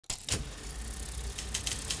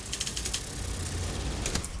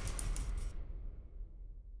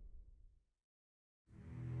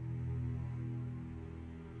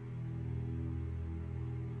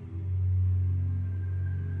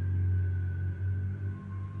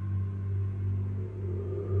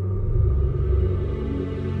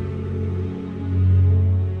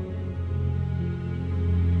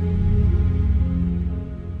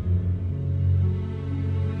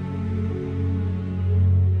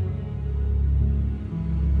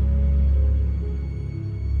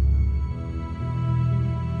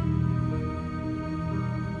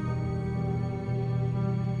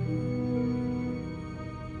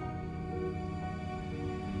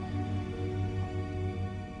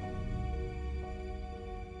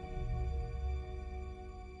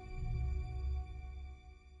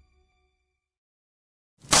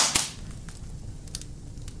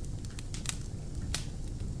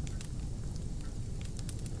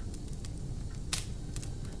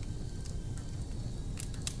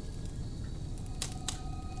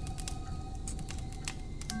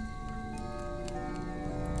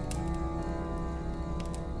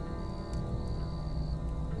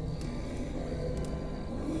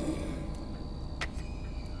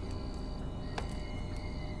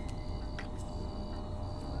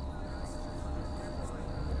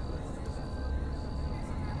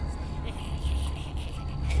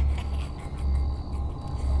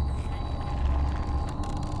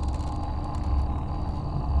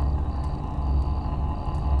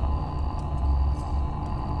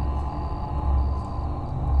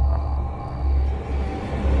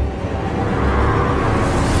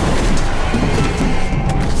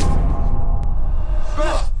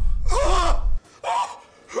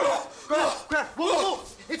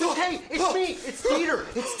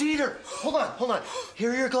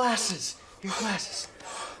glasses. Your glasses.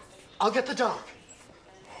 I'll get the doc.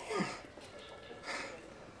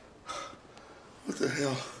 What the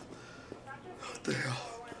hell? What the hell?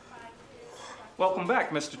 Welcome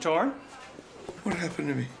back, Mr. Torn. What happened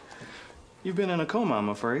to me? You've been in a coma, I'm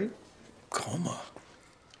afraid. Coma?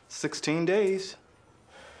 16 days.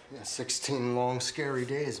 Yeah, 16 long, scary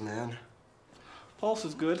days, man. Pulse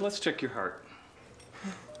is good. Let's check your heart.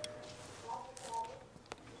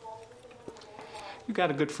 You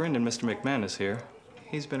got a good friend in Mr. McManus here.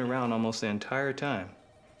 He's been around almost the entire time.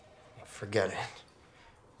 Forget it.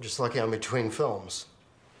 I'm just lucky I'm between films.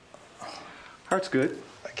 Heart's good.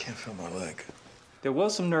 I can't feel my leg. There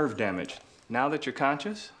was some nerve damage. Now that you're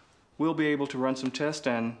conscious, we'll be able to run some tests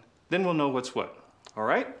and then we'll know what's what. All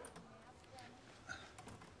right?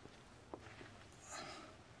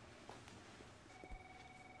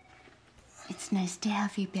 It's nice to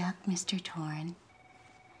have you back, Mr. Torn.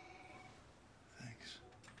 Thanks.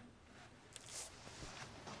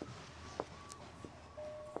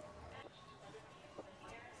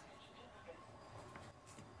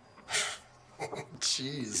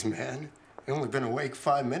 Jeez, man. You've only been awake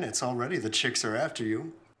 5 minutes. Already the chicks are after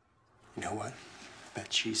you. You know what?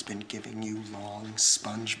 Bet she's been giving you long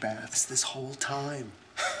sponge baths this whole time.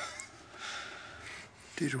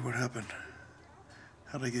 TaJa, what happened?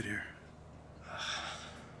 How'd I get here?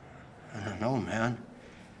 I don't know, man.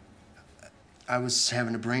 I was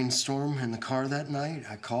having a brainstorm in the car that night.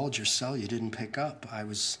 I called your cell. You didn't pick up. I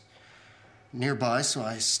was nearby, so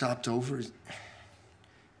I stopped over.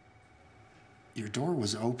 Your door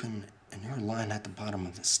was open, and you were lying at the bottom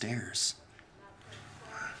of the stairs.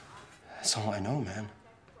 That's all I know, man.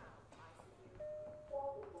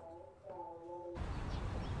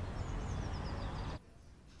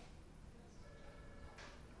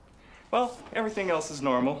 Well, everything else is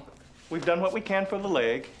normal. We've done what we can for the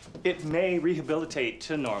leg. It may rehabilitate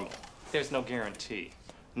to normal. There's no guarantee.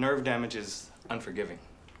 Nerve damage is unforgiving.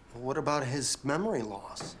 What about his memory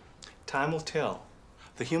loss? Time will tell.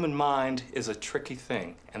 The human mind is a tricky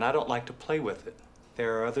thing, and I don't like to play with it.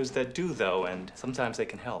 There are others that do, though, and sometimes they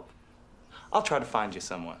can help. I'll try to find you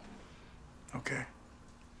someone. Okay.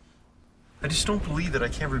 I just don't believe that I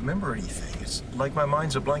can't remember anything. It's like my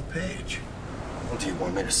mind's a blank page. Well, do you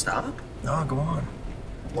want me to stop? No, go on.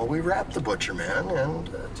 Well, we wrapped the butcher, man, and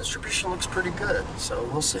distribution looks pretty good, so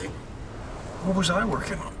we'll see. What was I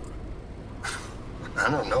working on? I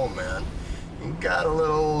don't know, man. You got a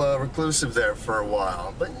little reclusive there for a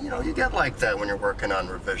while, but, you know, you get like that when you're working on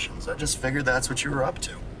revisions. I just figured that's what you were up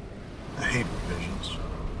to. I hate revisions.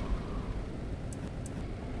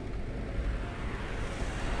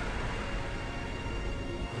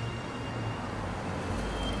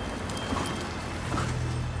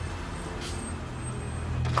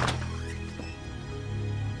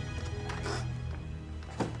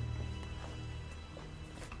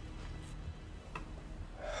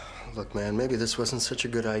 Look, man, maybe this wasn't such a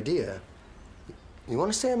good idea. You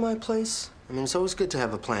want to stay at my place? I mean, it's always good to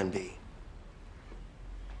have a plan B.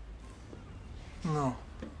 No.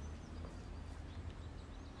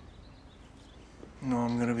 No,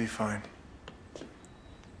 I'm gonna be fine.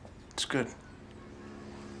 It's good.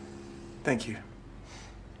 Thank you.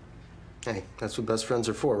 Hey, that's what best friends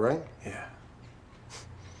are for, right? Yeah.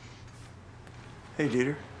 Hey,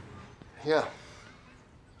 Dieter. Yeah.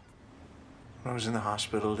 When I was in the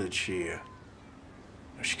hospital, did she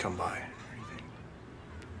come by or anything?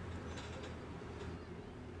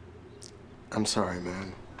 I'm sorry,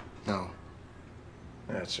 man. No.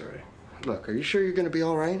 That's all right. Look, are you sure you're gonna be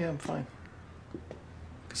all right? Yeah, I'm fine.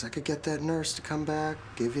 Because I could get that nurse to come back,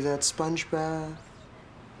 give you that sponge bath.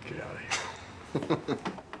 Get out of here.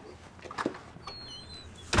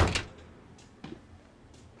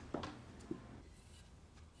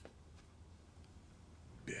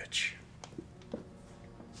 Bitch.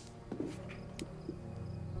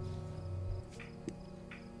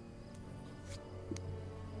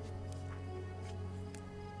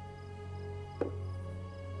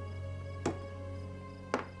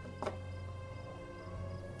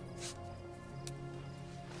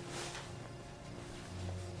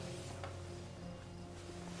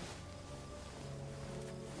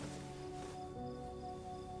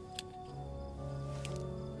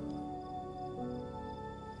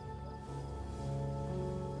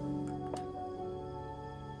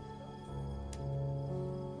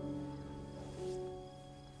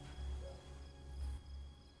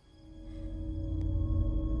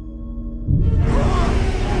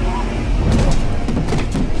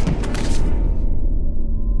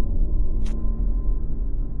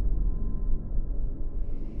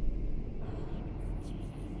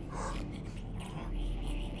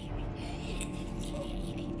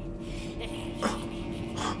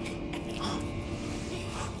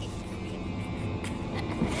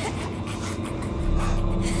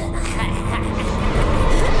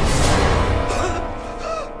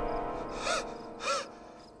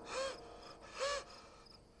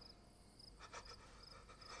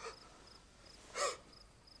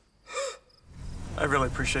 I really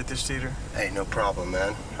appreciate this, Dieter. Hey, no problem,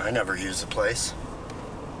 man. I never use the place.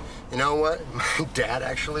 You know what? My dad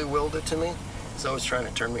actually willed it to me. He's always trying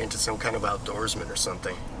to turn me into some kind of outdoorsman or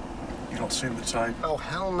something. You don't seem the type. Oh,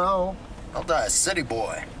 hell no. I'll die a city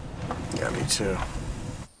boy. Yeah, me too.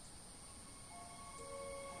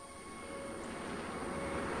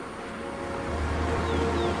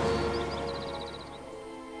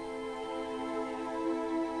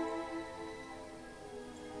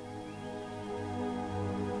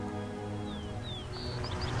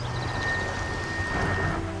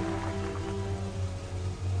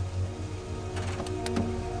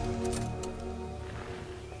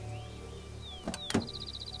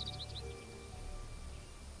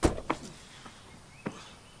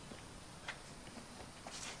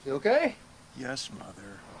 You okay? Yes, Mother.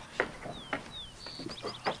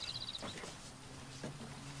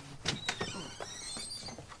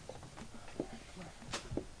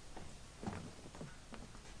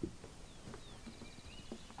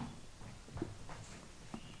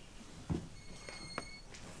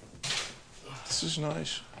 This is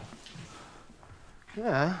nice.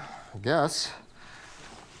 Yeah, I guess.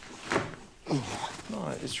 No,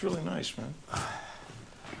 it's really nice, man.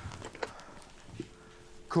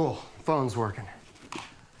 Cool, phone's working.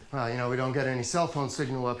 Well, you know, we don't get any cell phone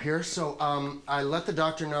signal up here, so I let the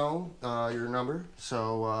doctor know your number,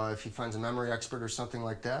 so if he finds a memory expert or something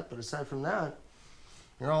like that, but aside from that,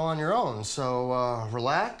 you're all on your own, so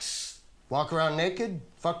relax, walk around naked,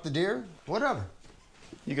 fuck the deer, whatever.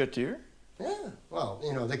 You got deer? Yeah, well,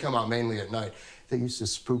 you know, they come out mainly at night. They used to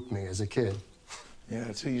spook me as a kid. Yeah,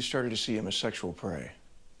 until you started to see him as sexual prey.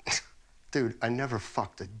 Dude, I never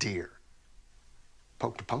fucked a deer.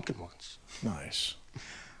 Poked a pumpkin once. Nice.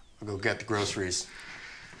 I'll go get the groceries.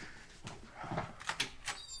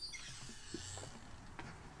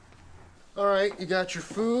 All right, you got your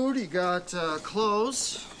food, you got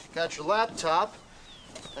clothes, you got your laptop.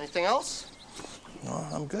 Anything else? No,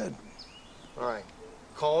 I'm good. All right.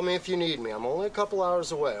 Call me if you need me. I'm only a couple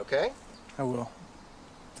hours away, okay? I will.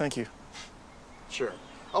 Thank you. Sure.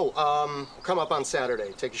 Oh, come up on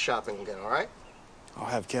Saturday. Take you shopping again, all right? I'll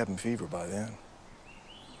have cabin fever by then.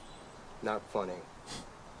 Not funny.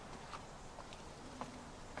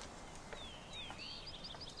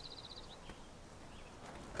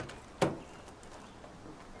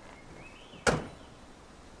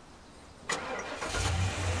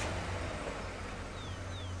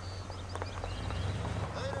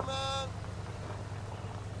 Later, man.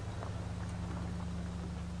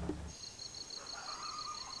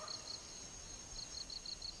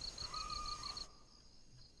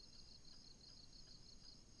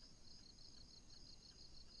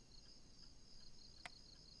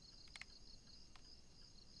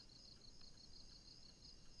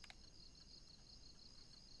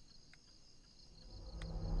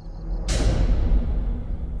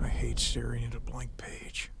 I hate staring at a blank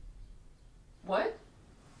page. What?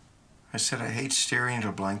 I said I hate staring at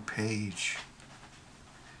a blank page.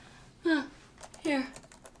 Huh. Here.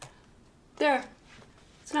 There.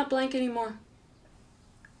 It's not blank anymore.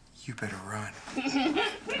 You better run.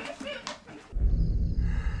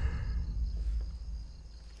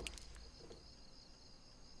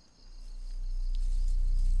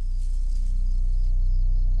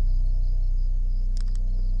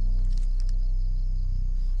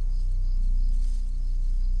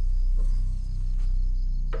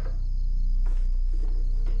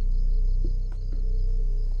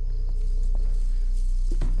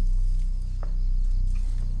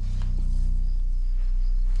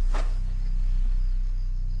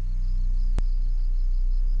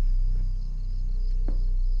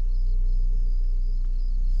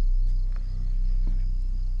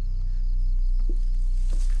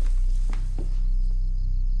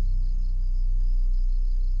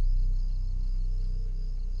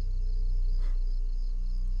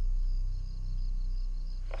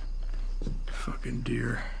 Fucking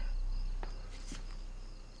deer.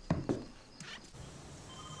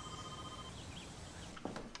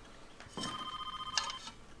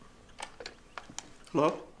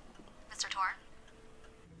 Hello? Mr. Torn?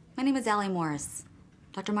 My name is Allie Morris.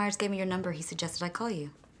 Dr. Myers gave me your number. He suggested I call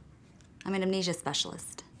you. I'm an amnesia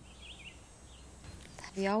specialist.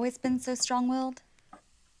 Have you always been so strong-willed?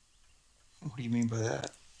 What do you mean by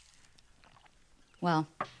that? Well,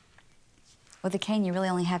 with a cane, you really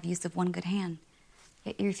only have use of one good hand.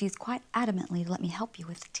 Yet you refuse quite adamantly to let me help you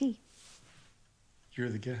with the tea. You're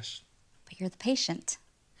the guest. But you're the patient.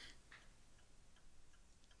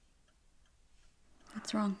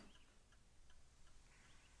 What's wrong?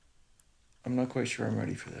 I'm not quite sure I'm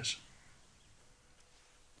ready for this.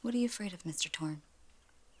 What are you afraid of, Mr. Torn?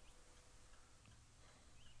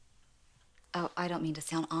 Oh, I don't mean to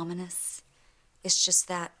sound ominous. It's just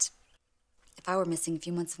that if I were missing a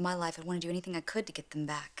few months of my life, I'd want to do anything I could to get them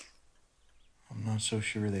back. I'm not so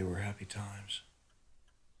sure they were happy times.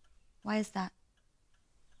 Why is that?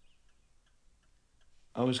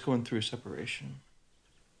 I was going through a separation.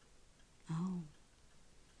 Oh.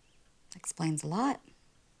 Explains a lot.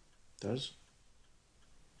 Does?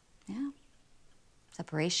 Yeah.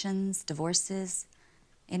 Separations, divorces,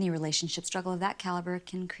 any relationship struggle of that caliber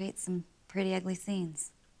can create some pretty ugly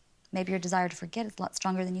scenes. Maybe your desire to forget is a lot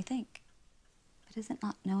stronger than you think. But isn't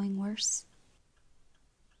not knowing worse?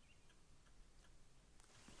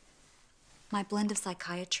 My blend of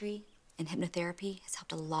psychiatry and hypnotherapy has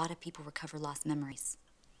helped a lot of people recover lost memories.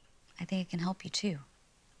 I think it can help you too,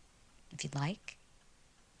 if you'd like.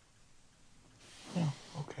 Yeah,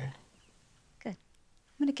 okay. Good.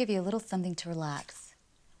 I'm gonna give you a little something to relax.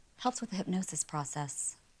 Helps with the hypnosis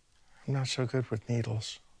process. I'm not so good with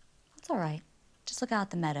needles. That's all right. Just look out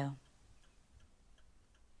the meadow.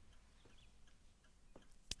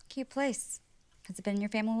 Cute place. Has it been in your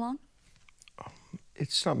family long?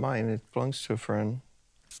 It's not mine. It belongs to a friend.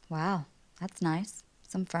 Wow, that's nice.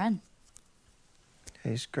 Some friend.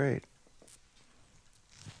 He's great.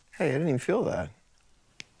 Hey, I didn't even feel that.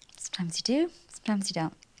 Sometimes you do, sometimes you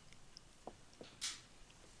don't.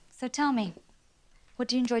 So tell me, what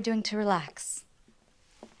do you enjoy doing to relax?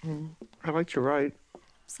 I like to write.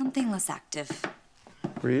 Something less active.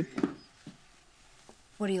 Read.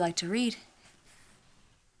 What do you like to read?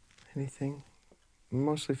 Anything.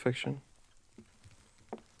 Mostly fiction.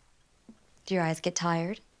 Do your eyes get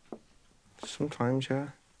tired? Sometimes, yeah.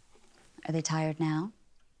 Are they tired now?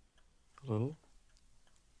 A little.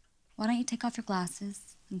 Why don't you take off your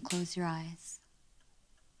glasses and close your eyes?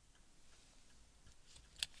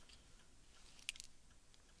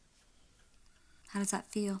 How does that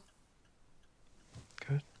feel?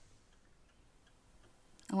 Good.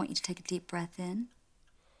 I want you to take a deep breath in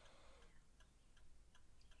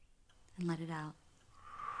and let it out.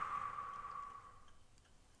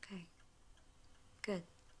 Okay. Good.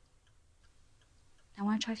 I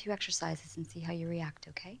want to try a few exercises and see how you react,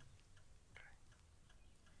 okay?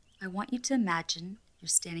 I want you to imagine you're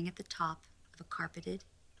standing at the top of a carpeted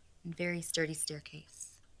and very sturdy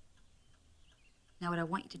staircase. Now what I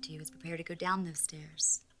want you to do is prepare to go down those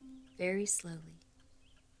stairs very slowly,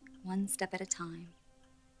 one step at a time.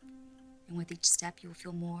 And with each step, you will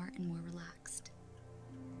feel more and more relaxed.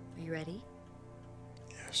 Are you ready?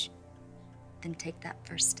 Yes. Then take that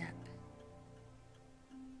first step.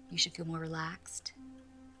 You should feel more relaxed,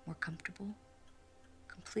 more comfortable,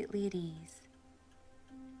 completely at ease.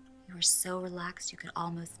 You are so relaxed you could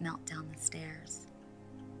almost melt down the stairs.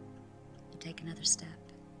 You take another step.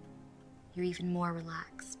 You're even more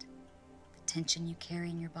relaxed. The tension you carry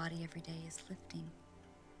in your body every day is lifting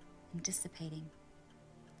and dissipating.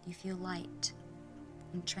 You feel light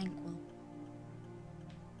and tranquil.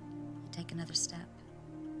 You take another step.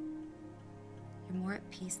 You're more at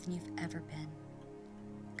peace than you've ever been.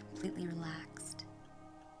 Completely relaxed,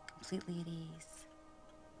 completely at ease.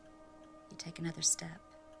 You take another step.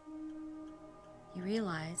 You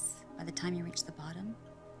realize by the time you reach the bottom,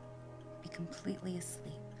 you'll be completely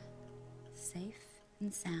asleep, safe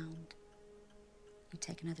and sound. You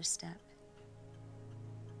take another step.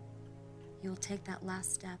 You'll take that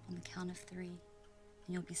last step on the count of 3, and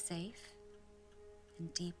you'll be safe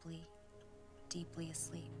and deeply, deeply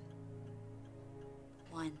asleep.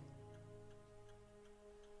 1,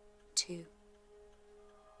 2,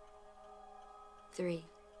 3.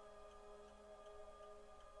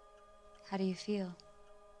 How do you feel?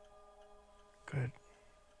 Good.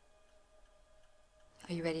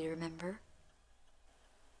 Are you ready to remember?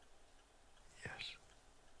 Yes.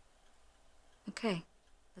 Okay,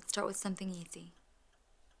 let's start with something easy.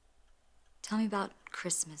 Tell me about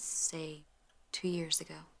Christmas, say, 2 years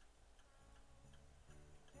ago.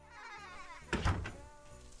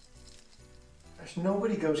 There's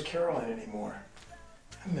nobody goes Caroline anymore.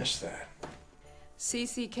 I miss that.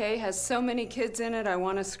 CCK has so many kids in it, I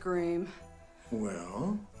want to scream.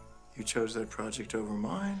 Well, you chose that project over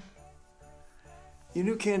mine. You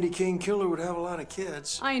knew Candy Cane Killer would have a lot of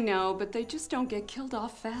kids. I know, but they just don't get killed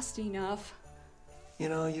off fast enough. You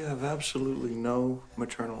know, you have absolutely no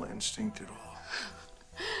maternal instinct at all.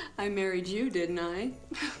 I married you, didn't I?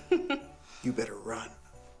 You better run.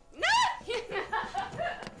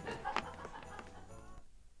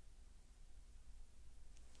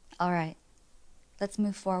 All right, let's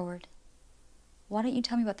move forward. Why don't you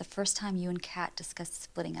tell me about the first time you and Kat discussed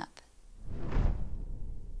splitting up?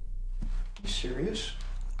 You serious?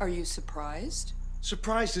 Are you surprised?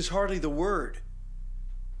 Surprised is hardly the word.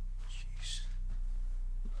 Jeez.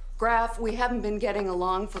 Graf, we haven't been getting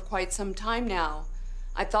along for quite some time now.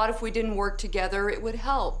 I thought if we didn't work together, it would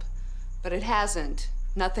help. But it hasn't.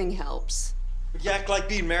 Nothing helps. But you act like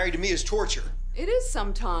being married to me is torture. It is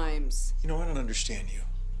sometimes. You know, I don't understand you.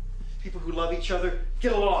 People who love each other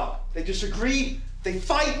get along. They disagree, they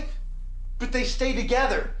fight, but they stay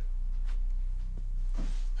together.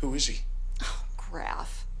 Who is he? Oh,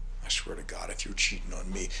 Graf. I swear to God, if you were cheating on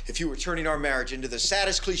me, if you were turning our marriage into the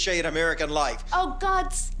saddest cliche in American life. Oh,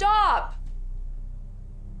 God, stop!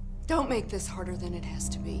 Don't make this harder than it has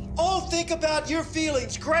to be. Oh, think about your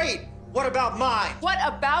feelings. Great. What about mine? What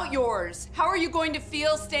about yours? How are you going to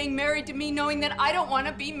feel staying married to me knowing that I don't want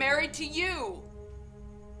to be married to you?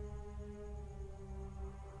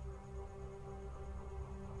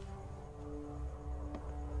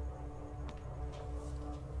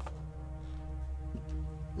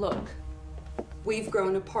 Look, we've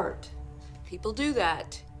grown apart. People do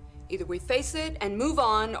that. Either we face it and move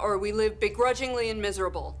on, or we live begrudgingly and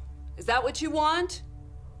miserable. Is that what you want?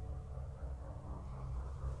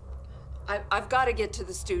 I've got to get to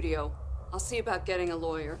the studio. I'll see about getting a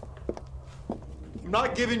lawyer. I'm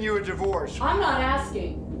not giving you a divorce. I'm not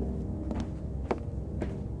asking.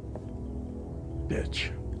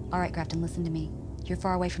 Bitch. All right, Grafton, listen to me. You're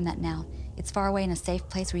far away from that now. It's far away in a safe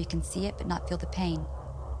place where you can see it but not feel the pain.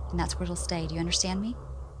 And that's where it'll stay. Do you understand me?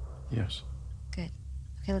 Yes. Good.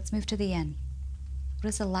 Okay, let's move to the end. What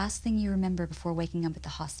is the last thing you remember before waking up at the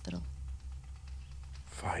hospital?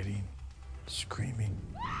 Fighting, screaming.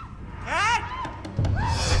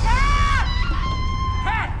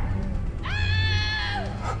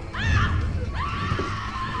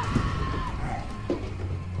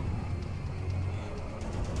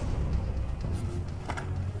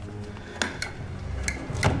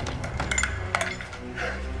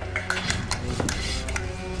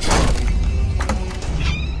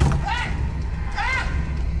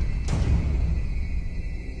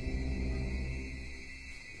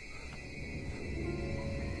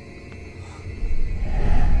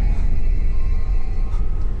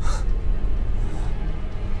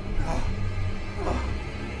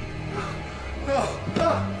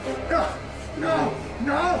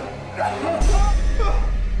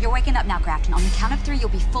 You're waking up now, Grafton. On the count of 3, you'll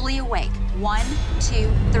be fully awake. 1,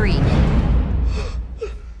 2, 3.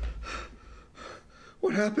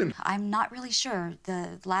 What happened? I'm not really sure.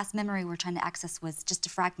 The last memory we're trying to access was just a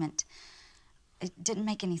fragment. It didn't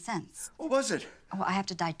make any sense. What was it? Well, I have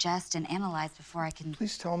to digest and analyze before I can...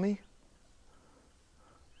 Please tell me.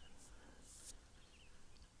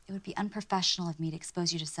 It would be unprofessional of me to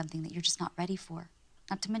expose you to something that you're just not ready for.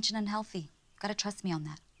 Not to mention unhealthy. You've got to trust me on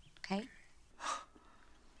that, okay?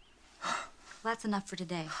 Well, that's enough for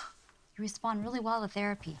today. You respond really well to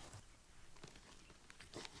therapy.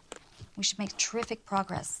 We should make terrific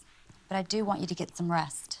progress, but I do want you to get some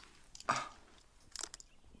rest.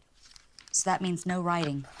 So that means no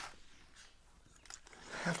writing.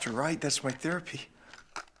 I have to write. That's my therapy.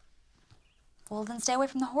 Well, then stay away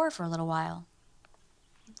from the horror for a little while.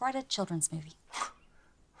 Write a children's movie.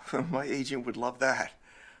 My agent would love that.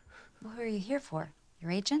 Well, who are you here for?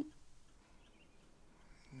 Your agent?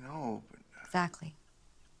 No, but... Exactly.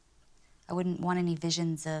 I wouldn't want any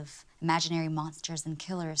visions of imaginary monsters and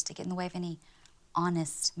killers to get in the way of any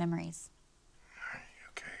honest memories.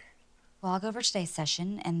 Okay. Well, I'll go over today's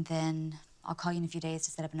session, and then I'll call you in a few days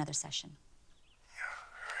to set up another session. Yeah,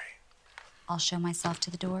 all right. I'll show myself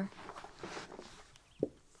to the door.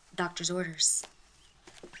 Doctor's orders.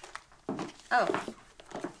 Oh.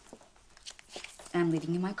 And I'm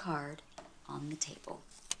leaving you my card on the table.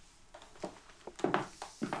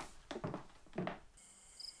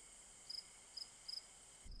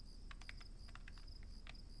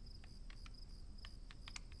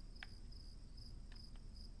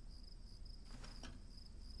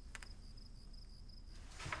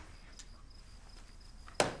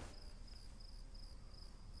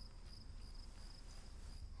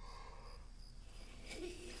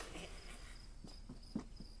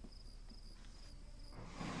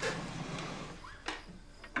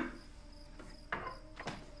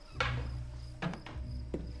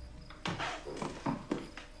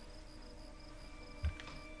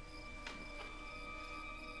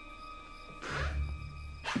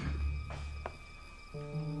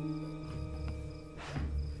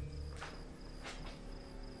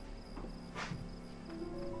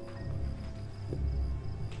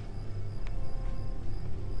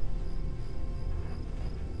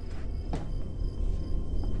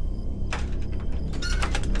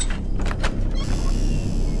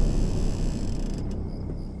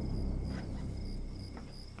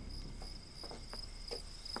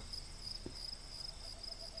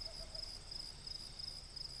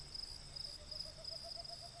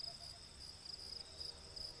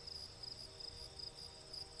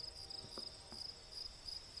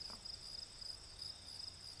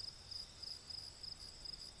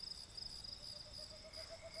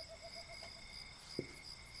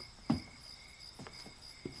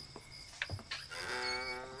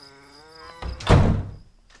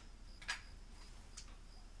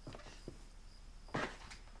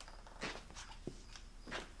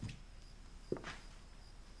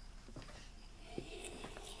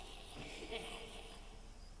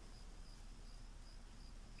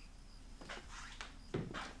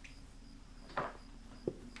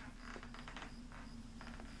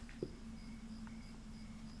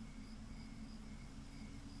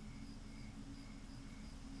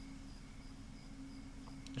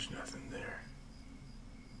 There's nothing there.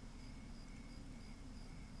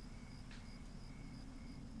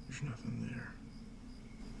 There's nothing there.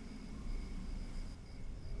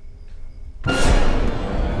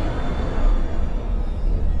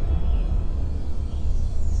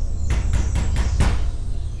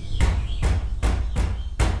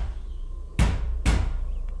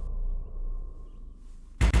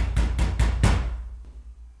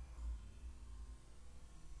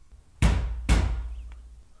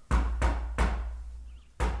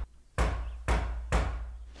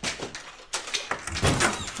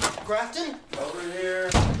 Grafton? Over here.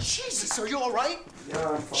 Jesus, are you all right?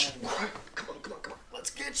 Yeah, I'm fine. Come on, come on, come on.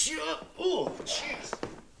 Let's get you up. Oh, jeez.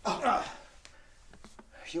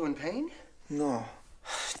 You in pain? No.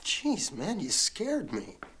 Jeez, man, you scared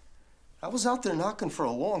me. I was out there knocking for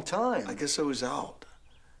a long time. I guess I was out.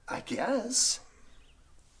 I guess.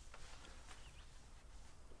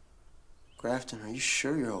 Grafton, are you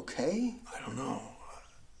sure you're okay? I don't know.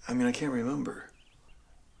 I mean, I can't remember.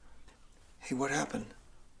 Hey, what happened?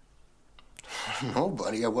 No,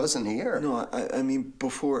 buddy, I wasn't here. No, I mean,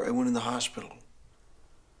 before I went in the hospital. You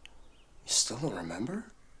still don't remember?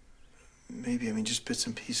 Maybe, I mean, just bits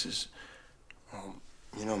and pieces. Well,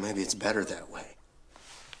 you know, maybe it's better that way.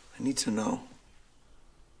 I need to know.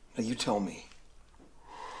 Now, you tell me.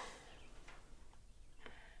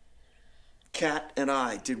 Kat and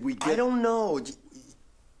I, did we get... I don't know.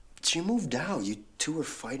 She moved out. You two were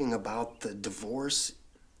fighting about the divorce.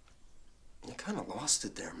 You kind of lost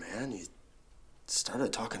it there, man. You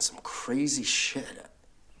started talking some crazy shit.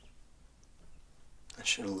 I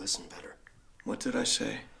should have listened better. What did I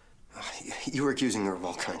say? You were accusing her of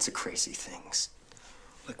all kinds of crazy things.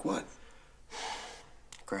 Like what?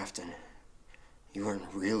 Grafton, you were in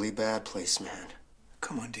a really bad place, man.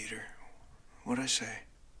 Come on, Dieter. What'd I say?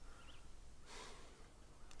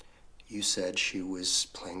 You said she was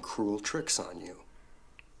playing cruel tricks on you,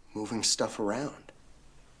 moving stuff around.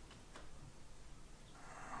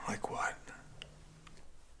 Like what?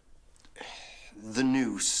 The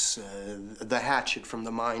noose, the hatchet from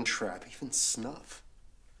the mine trap, even snuff.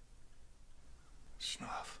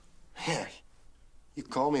 Snuff? Yeah. You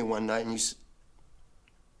called me one night and you said...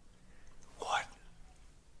 What?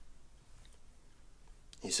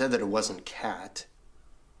 You said that it wasn't Kat.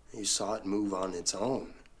 You saw it move on its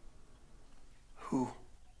own. Who?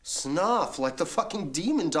 Snuff, like the fucking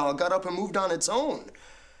demon doll got up and moved on its own.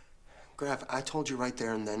 Graf, I told you right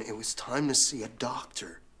there and then it was time to see a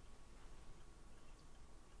doctor.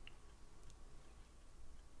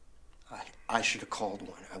 I should have called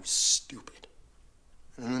one. I was stupid.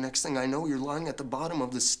 And then the next thing I know, you're lying at the bottom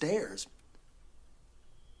of the stairs.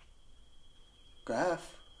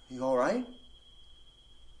 Graf, you all right?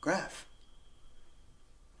 Graf.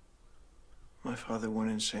 My father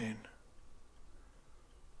went insane.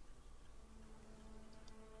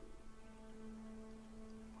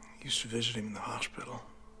 I used to visit him in the hospital.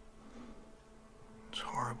 It's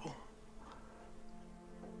horrible.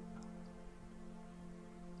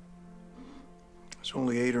 I was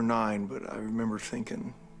only 8 or 9, but I remember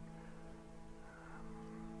thinking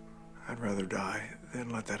I'd rather die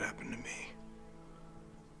than let that happen to me.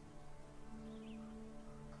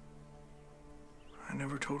 I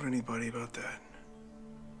never told anybody about that.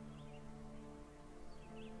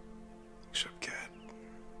 Except Kat.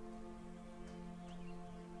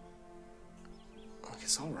 Look,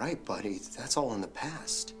 it's all right, buddy. That's all in the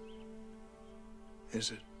past.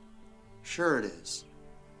 Is it? Sure it is.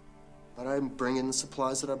 But I'm bringing the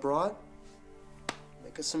supplies that I brought.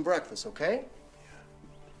 Make us some breakfast, okay?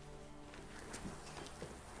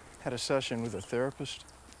 Had a session with a therapist.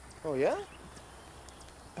 Oh, yeah?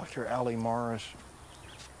 Dr. Allie Morris.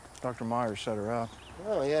 Dr. Myers set her up.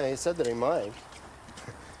 Oh, yeah, he said that he might.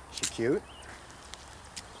 She cute?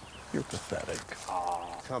 You're pathetic.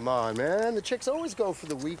 Aw, come on, man. The chicks always go for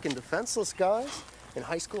the weak and defenseless guys. In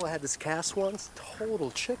high school, I had this Cass once.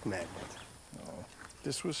 Total chick magnet. No,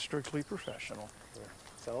 this was strictly professional.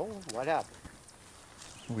 So, what happened?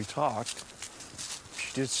 We talked.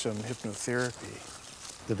 She did some hypnotherapy.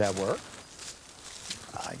 Did that work?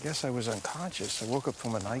 I guess I was unconscious. I woke up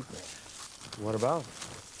from a nightmare. What about?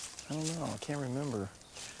 I don't know. I can't remember.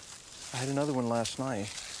 I had another one last night.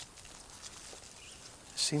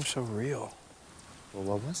 It seemed so real. Well,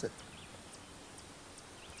 what was it?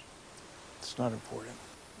 It's not important.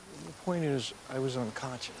 The point is, I was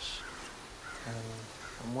unconscious. And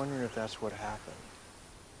I'm wondering if that's what happened.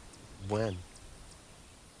 When?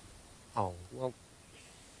 Oh, well...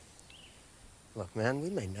 Look, man, we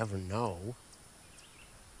may never know.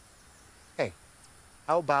 Hey,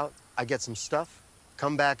 how about I get some stuff,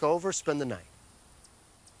 come back over, spend the night?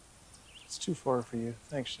 It's too far for you.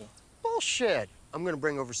 Thanks, though. Bullshit. I'm gonna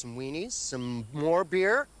bring over some weenies, some more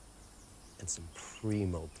beer, and some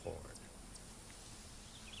primo porn.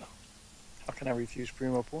 How can I refuse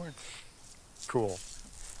primo porn? Cool.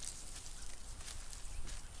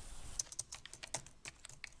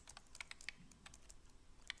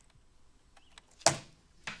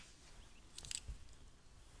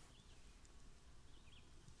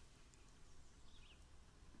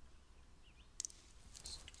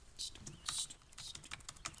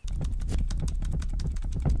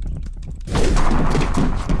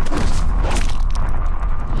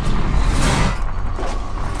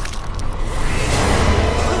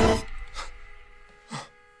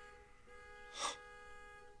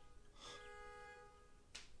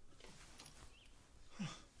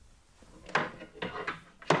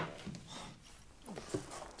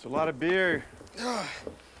 It's a lot of beer.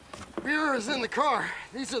 Beer is in the car.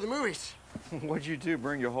 These are the movies. What'd you do,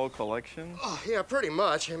 bring your whole collection? Oh, yeah, pretty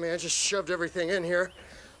much. I mean, I just shoved everything in here.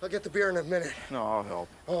 I'll get the beer in a minute. No, I'll help.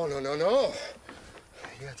 Oh, no, no, no.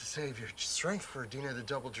 You have to save your strength for Dina the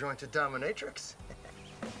double-jointed dominatrix.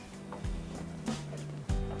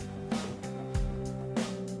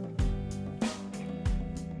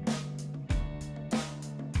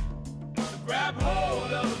 Grab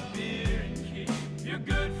hold of a beer and keep your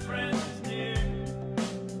good friends near,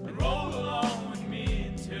 and roll along with me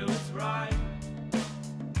until it's right.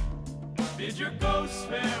 Bid your ghosts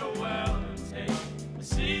farewell and take a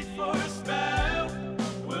seat for a spell.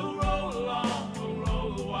 We'll roll along, we'll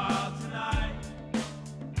roll a while tonight.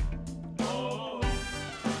 Oh.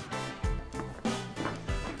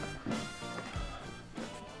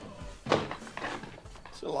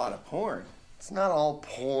 It's a lot of porn. It's not all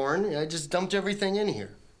porn. I just dumped everything in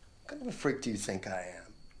here. What kind of a freak do you think I am?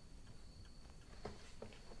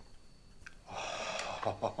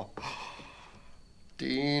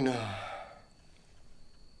 Dina.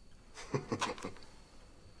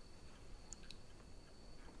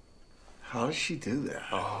 How does she do that?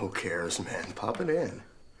 Oh, who cares, man? Pop it in.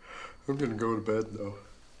 I'm gonna go to bed, though.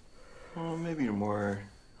 Well, maybe tomorrow.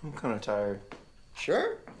 I'm kind of tired.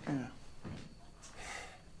 Sure? Yeah.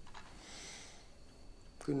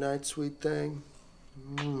 Good night, sweet thing.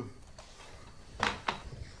 Mm.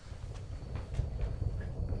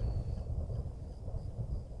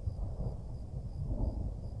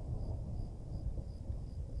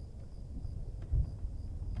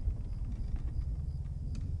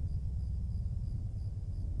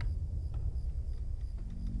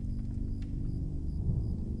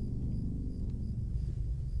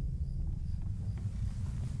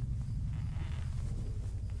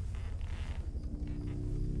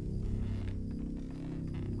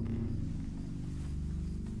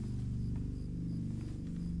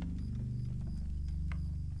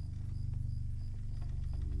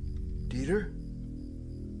 Dieter?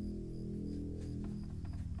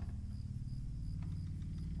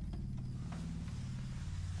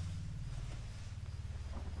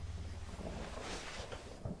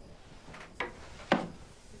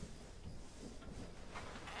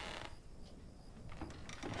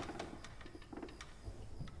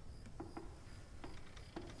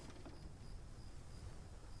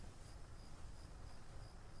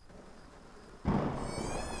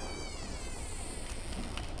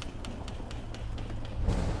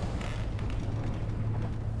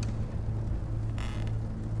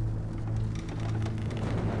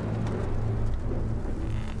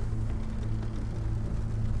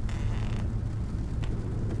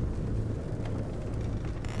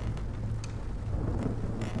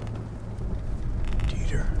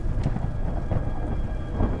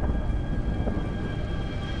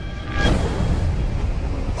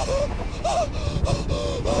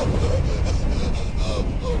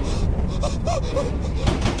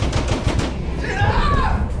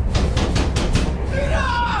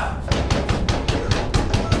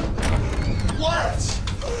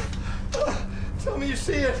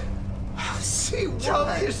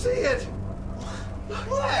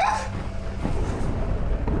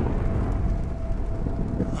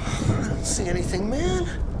 See anything, man?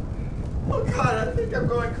 Oh, God, I think I'm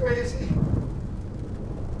going crazy.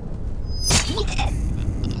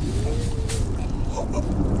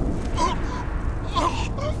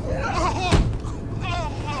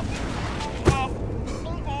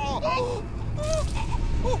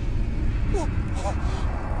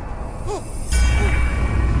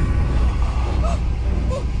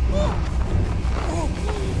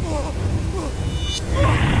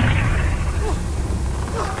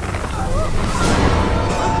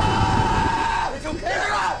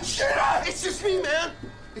 It's me, man.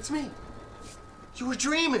 It's me. You were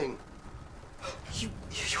dreaming. You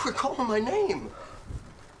were calling my name.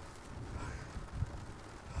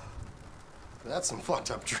 That's some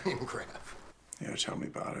fucked up dream crap. Yeah, tell me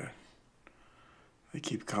about it. They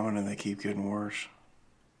keep coming and they keep getting worse.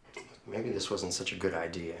 Maybe this wasn't such a good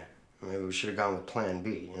idea. Maybe we should have gone with plan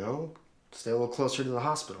B, you know? Stay a little closer to the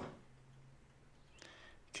hospital.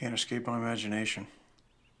 Can't escape my imagination.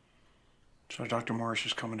 So Dr. Morris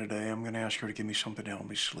is coming today. I'm gonna ask her to give me something to help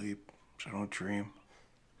me sleep so I don't dream.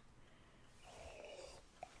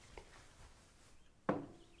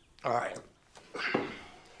 All right.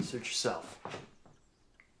 Suit yourself.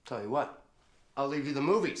 Tell you what, I'll leave you the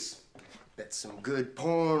movies. Bet some good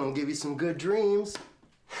porn will give you some good dreams.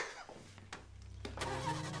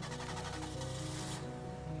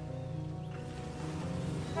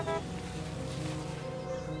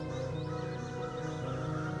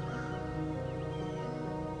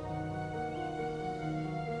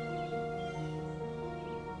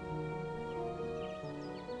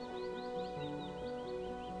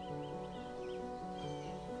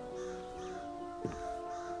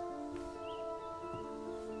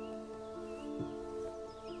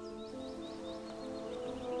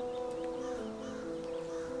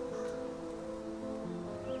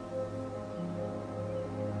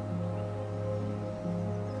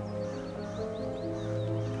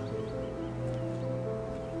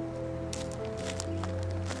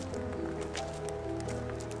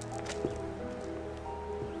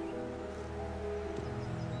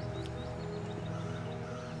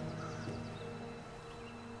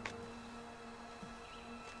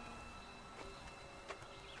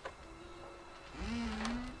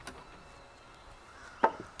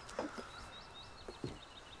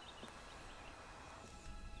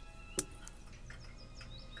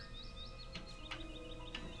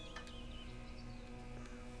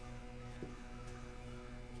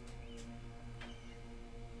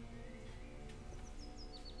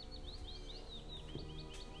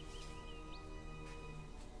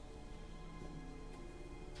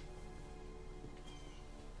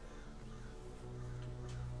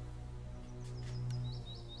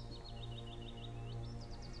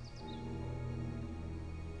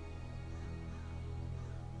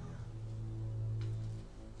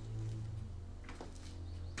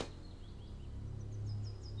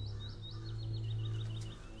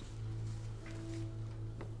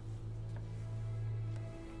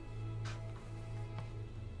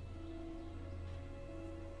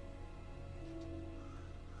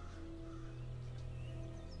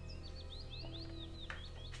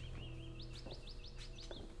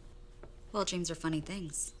 Well, dreams are funny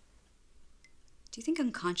things. Do you think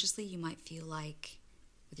unconsciously you might feel like,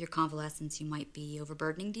 with your convalescence, you might be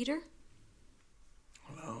overburdening Dieter?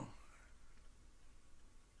 Well,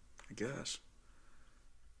 I guess.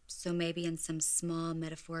 So maybe in some small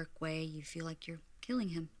metaphoric way you feel like you're killing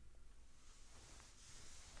him.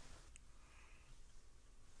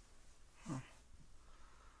 Huh.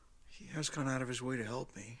 He has gone out of his way to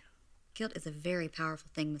help me. Guilt is a very powerful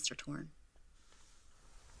thing, Mr. Torn.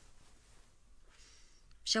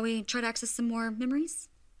 Shall we try to access some more memories?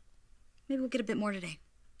 Maybe we'll get a bit more today.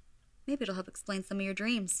 Maybe it'll help explain some of your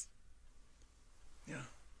dreams. Yeah,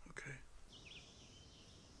 okay.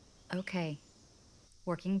 Okay.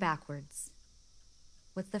 Working backwards.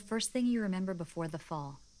 What's the first thing you remember before the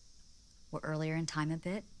fall? Or earlier in time a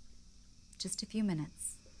bit? Just a few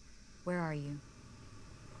minutes. Where are you?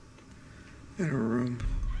 In a room.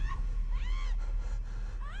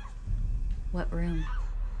 What room?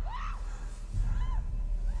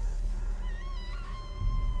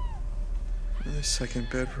 In the second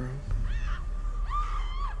bedroom.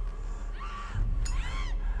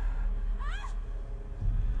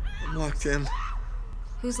 I'm locked in.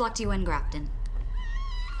 Who's locked you in, Grafton?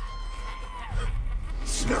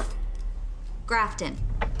 Snuff. Grafton.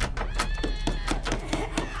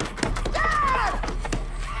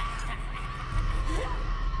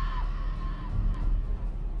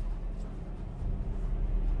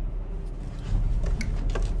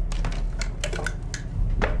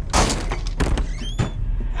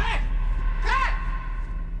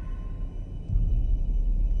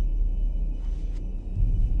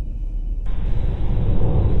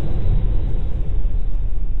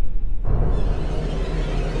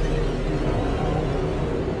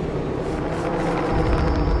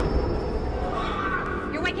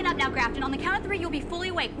 Grafton. On the count of 3, you'll be fully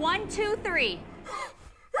awake. 1, 2, 3.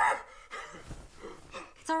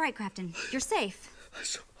 It's all right, Grafton. You're safe. I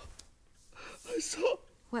saw.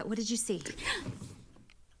 What did you see?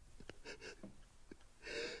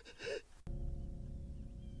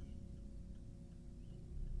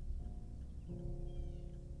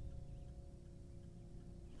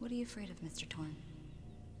 What are you afraid of, Mr. Torn?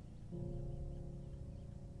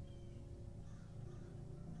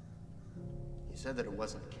 said that it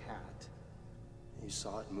wasn't a cat. You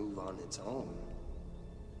saw it move on its own.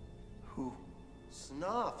 Who?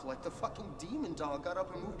 Snuff, like the fucking demon doll got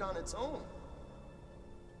up and moved on its own.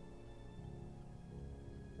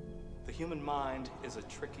 The human mind is a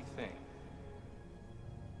tricky thing.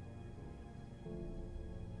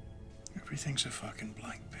 Everything's a fucking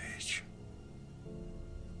blank page.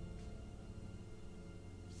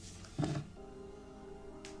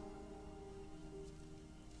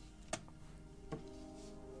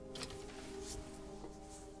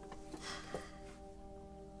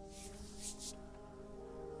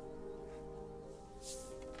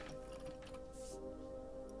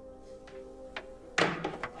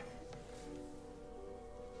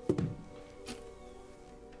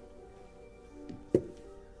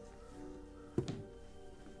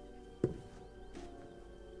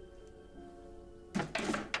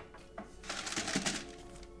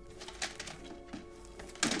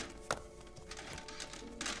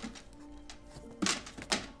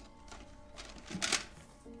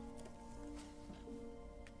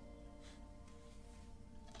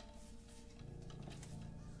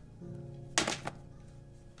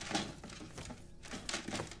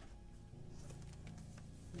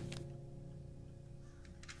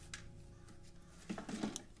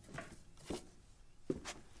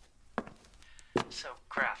 So,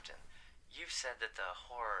 Crafton, you've said that the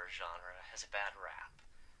horror genre has a bad rap.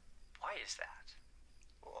 Why is that?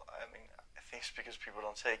 Well, I mean, I think it's because people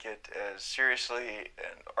don't take it as seriously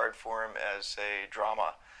an art form as a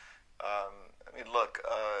drama. I mean, look,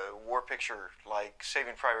 a war picture like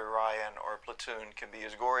Saving Private Ryan or Platoon can be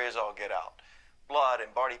as gory as all get out. Blood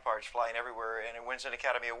and body parts flying everywhere, and it wins an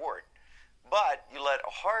Academy Award. But you let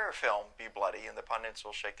a horror film be bloody, and the pundits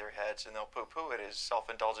will shake their heads and they'll poo-poo it as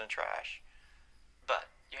self-indulgent trash. But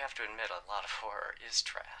you have to admit a lot of horror is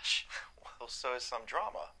trash. Well, so is some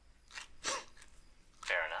drama.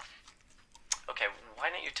 Fair enough. Okay, why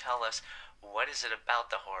don't you tell us what is it about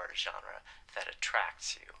the horror genre that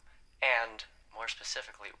attracts you? And, more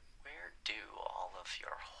specifically, where do all of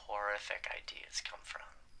your horrific ideas come from?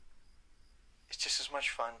 It's just as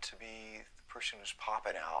much fun to be the person who's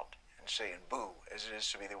popping out and saying boo as it is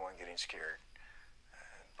to be the one getting scared.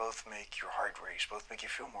 Both make your heart race, both make you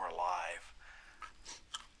feel more alive.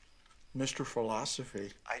 Mr.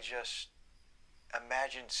 Philosophy. I just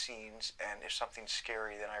imagine scenes, and if something's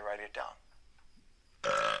scary, then I write it down.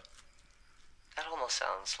 That almost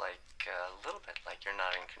sounds like a little bit like you're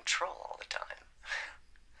not in control all the time.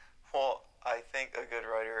 Well, I think a good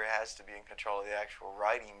writer has to be in control of the actual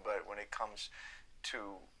writing, but when it comes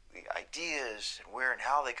to the ideas and where and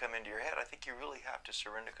how they come into your head, I think you really have to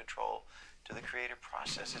surrender control to the creative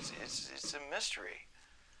process. It's a mystery.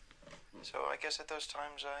 So I guess at those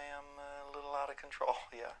times I am a little out of control,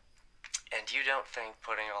 yeah. And you don't think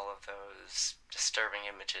putting all of those disturbing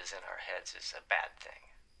images in our heads is a bad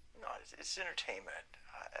thing? No, it's entertainment.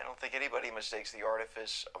 I don't think anybody mistakes the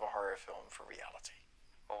artifice of a horror film for reality.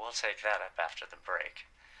 Well, we'll take that up after the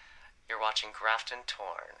break. You're watching Grafton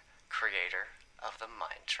Torn, creator of The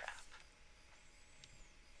Mind Trap.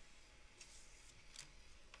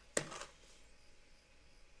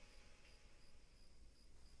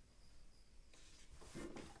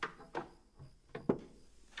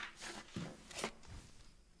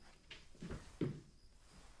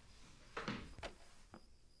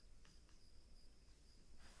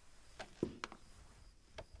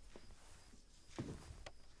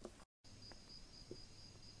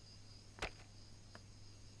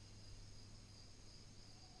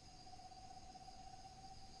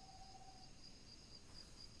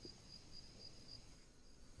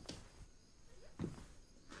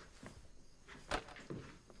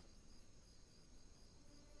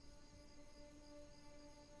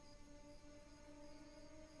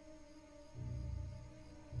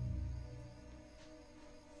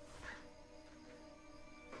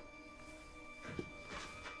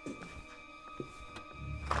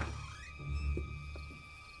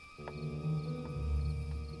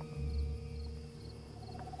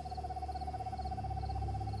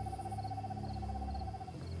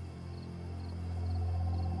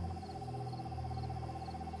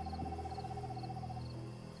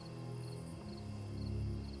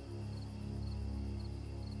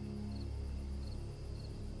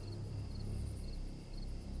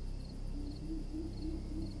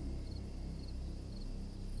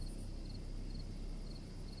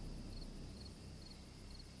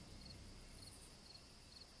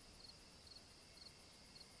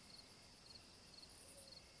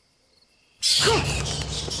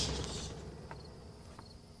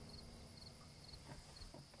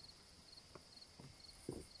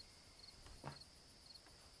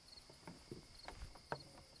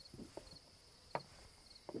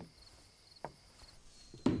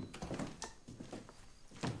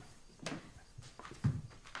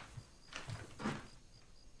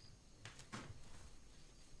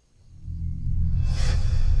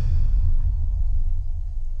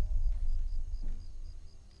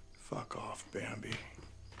 Fuck off, Bambi.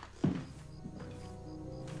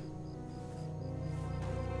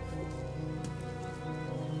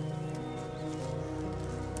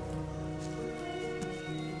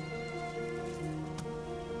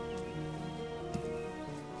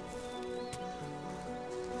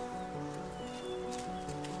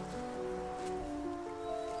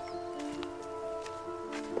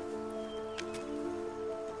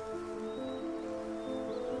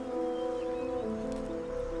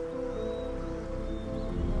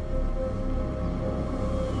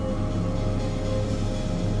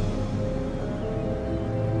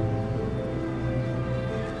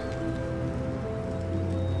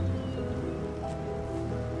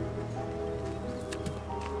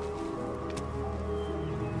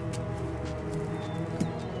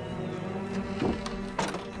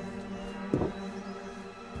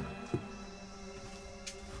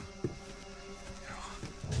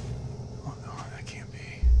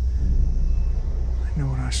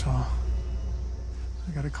 I saw.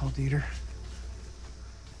 I gotta call Dieter.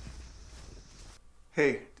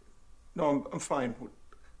 Hey, no, I'm fine.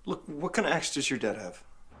 Look, what kind of axe does your dad have?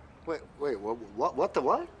 Wait, what the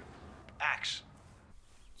what? Axe.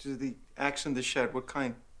 To the axe in the shed, what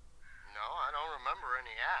kind? No, I don't remember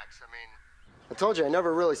any axe. I mean, I told you I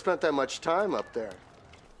never really spent that much time up there.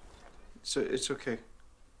 So it's okay.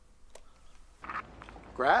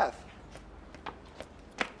 Graf.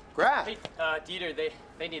 Graf. Hey, Dieter,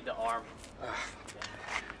 they need the arm.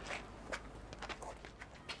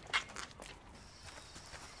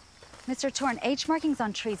 Mr. Torn, age markings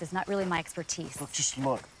on trees is not really my expertise. Look, just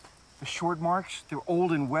look. The short marks, they're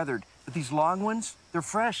old and weathered. But these long ones, they're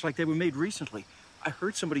fresh, like they were made recently. I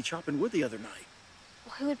heard somebody chopping wood the other night.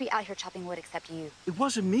 Well, who would be out here chopping wood except you? It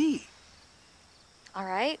wasn't me. All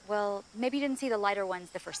right, well, maybe you didn't see the lighter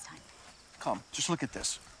ones the first time. Come, just look at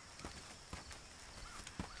this.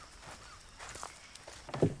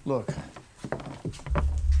 Look.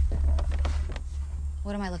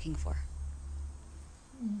 What am I looking for?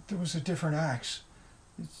 There was a different axe.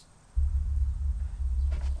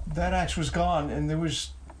 That axe was gone, and there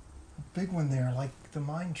was a big one there, like the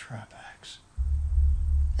mine trap axe.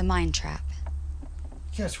 The mine trap.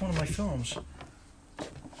 Yeah, it's one of my films.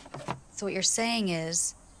 So what you're saying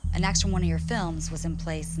is an axe from one of your films was in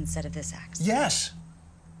place instead of this axe? Yes!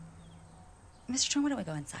 Mr. Torn, why don't we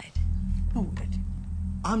go inside? No,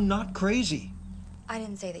 I'm not crazy. I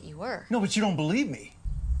didn't say that you were. No, but you don't believe me.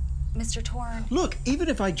 Mr. Torn. Look, even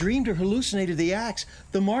if I dreamed or hallucinated the axe,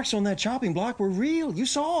 the marks on that chopping block were real. You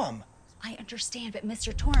saw them. I understand, but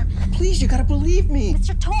Mr. Torn. Please, you gotta believe me.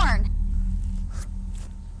 Mr. Torn!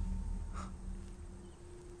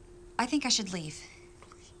 I think I should leave.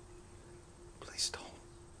 Please don't.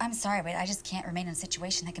 I'm sorry, but I just can't remain in a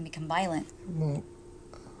situation that can become violent. It won't.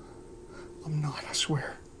 I'm not, I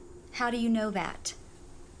swear. How do you know that?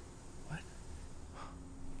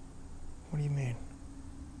 What do you mean?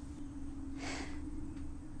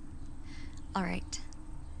 All right.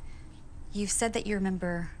 You've said that you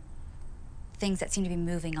remember things that seem to be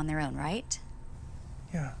moving on their own, right?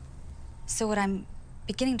 Yeah. So what I'm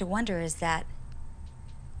beginning to wonder is that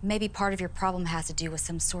maybe part of your problem has to do with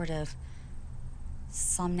some sort of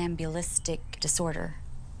somnambulistic disorder.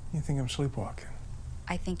 You think I'm sleepwalking?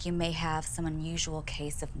 I think you may have some unusual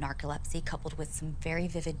case of narcolepsy coupled with some very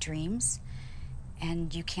vivid dreams,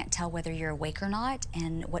 and you can't tell whether you're awake or not,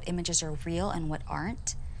 and what images are real and what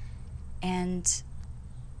aren't. And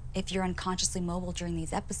if you're unconsciously mobile during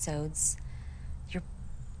these episodes, you're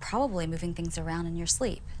probably moving things around in your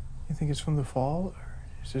sleep. You think it's from the fall, or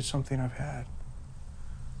is it something I've had?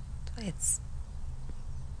 It's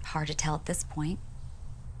hard to tell at this point.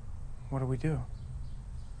 What do we do?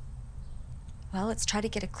 Well, let's try to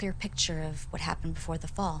get a clear picture of what happened before the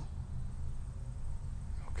fall.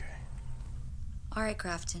 Okay. All right,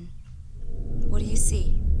 Grafton. What do you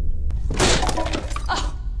see?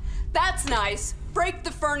 Oh, that's nice. Break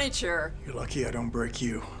the furniture. You're lucky I don't break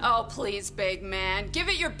you. Oh, please, big man. Give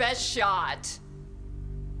it your best shot.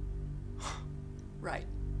 Right.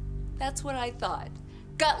 That's what I thought.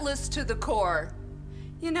 Gutless to the core.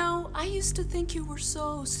 You know, I used to think you were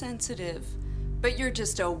so sensitive, but you're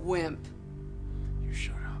just a wimp. You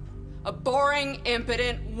shut up. A boring,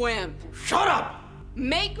 impotent wimp. Shut up!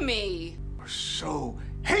 Make me. You're so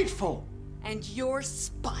hateful. And you're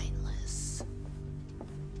spineless.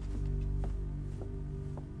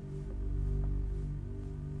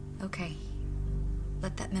 Okay.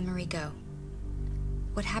 Let that memory go.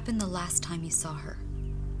 What happened the last time you saw her?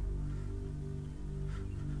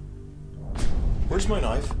 Where's my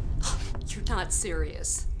knife? You're not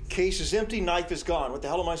serious. Case is empty, knife is gone. What the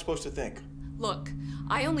hell am I supposed to think? Look,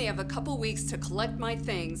 I only have a couple weeks to collect my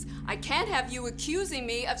things. I can't have you accusing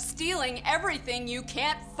me of stealing everything you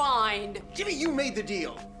can't find. Jimmy, you made the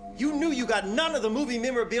deal. You knew you got none of the movie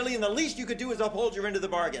memorabilia, and the least you could do is uphold your end of the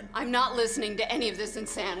bargain. I'm not listening to any of this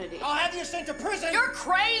insanity. I'll have you sent to prison! You're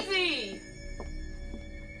crazy!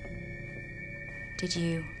 Did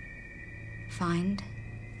you find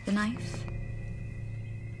the knife?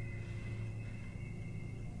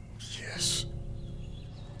 Yes.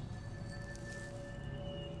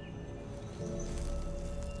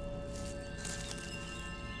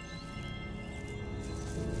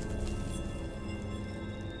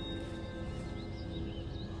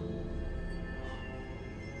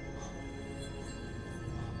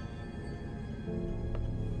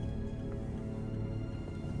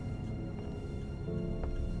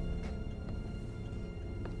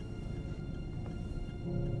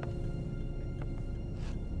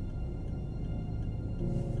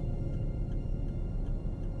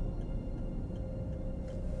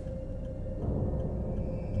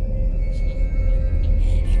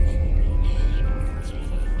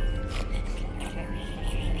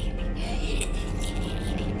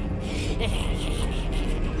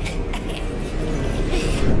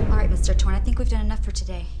 We've done enough for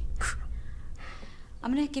today.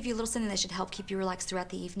 I'm gonna give you a little something that should help keep you relaxed throughout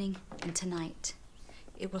the evening and tonight.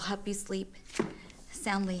 It will help you sleep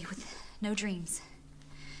soundly with no dreams.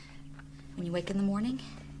 When you wake in the morning,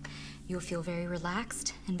 you will feel very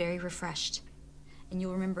relaxed and very refreshed. And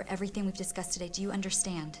you'll remember everything we've discussed today. Do you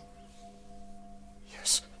understand?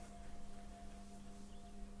 Yes.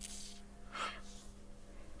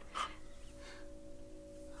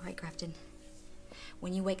 All right, Grafton.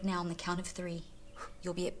 When you wake now on the count of 3,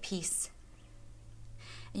 you'll be at peace.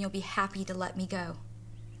 And you'll be happy to let me go.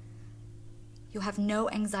 You'll have no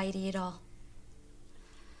anxiety at all.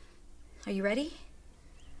 Are you ready?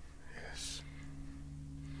 Yes.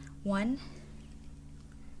 1,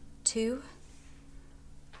 2,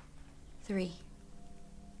 3.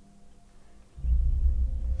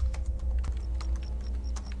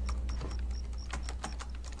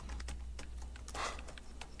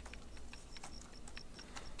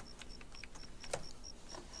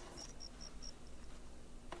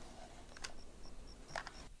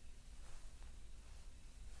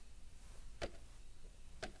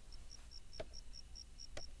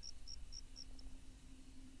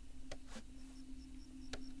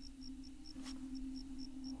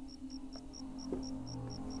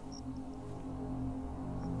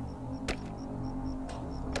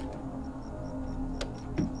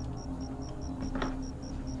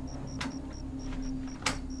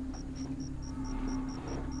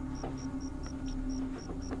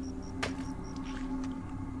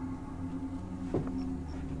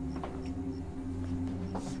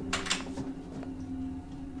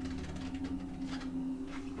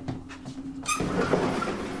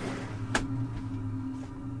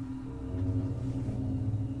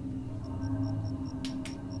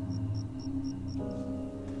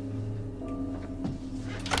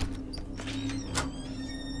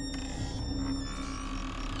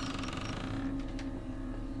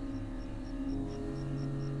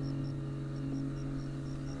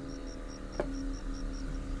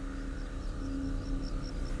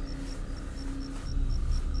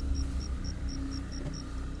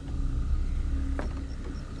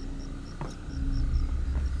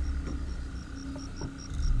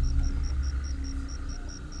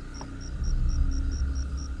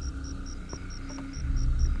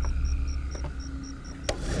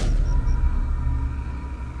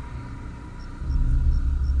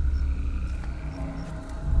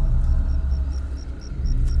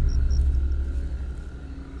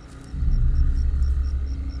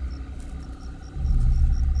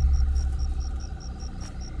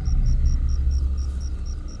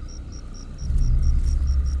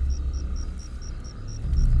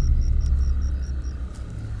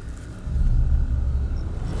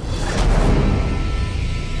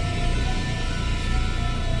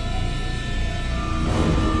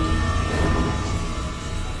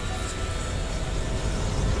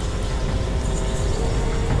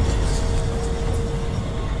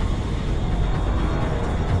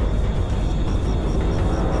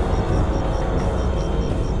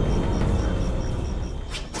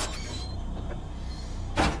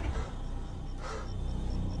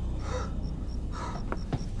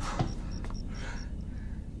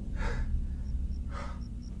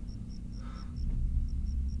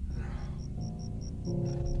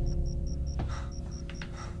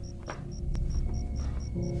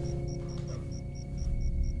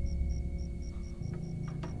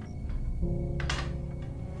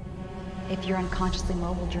 If you're unconsciously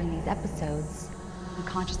mobile during these episodes,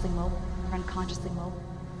 Unconsciously mobile. Unconsciously mobile.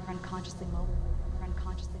 Unconsciously mobile.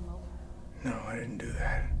 Unconsciously mobile. No, I didn't do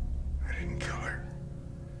that. I didn't kill her.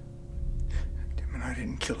 Damn it, I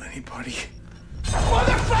didn't kill anybody.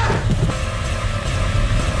 Motherfucker!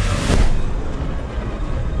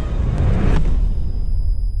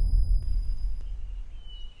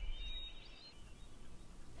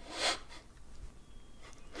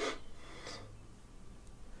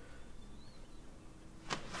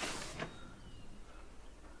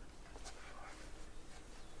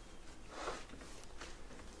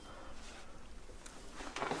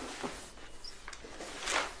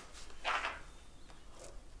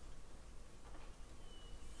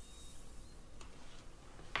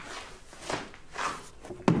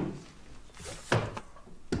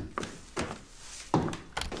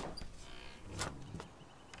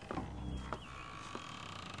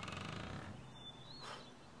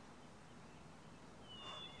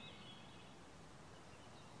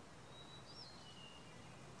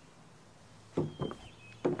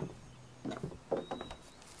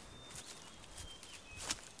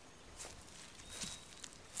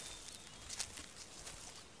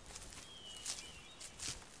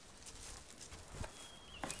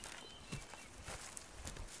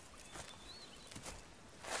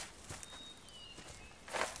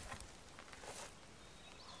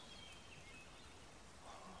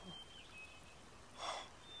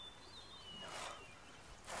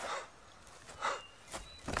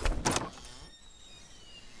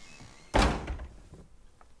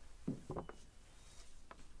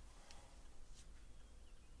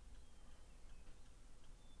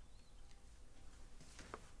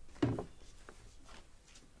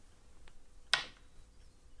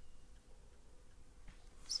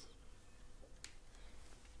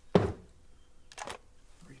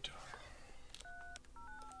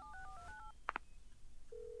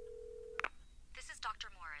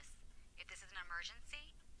 Dr. Morris. If this is an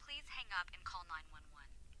emergency, please hang up and call 911.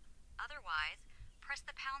 Otherwise, press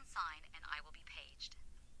the pound sign and I will be paged.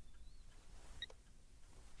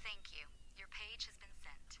 Thank you. Your page has been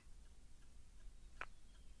sent.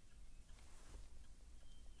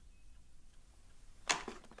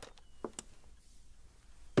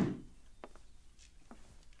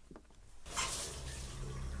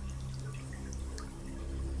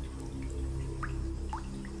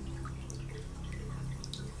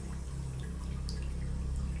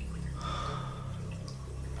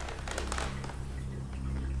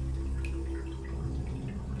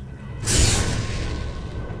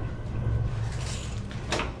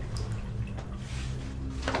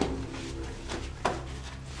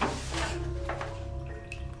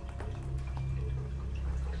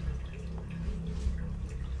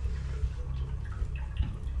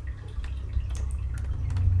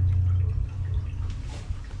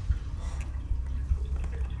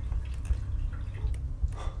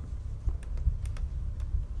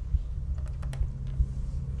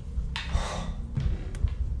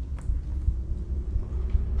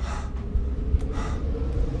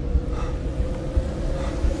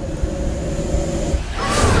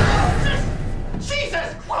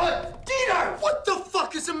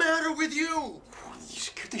 With you? You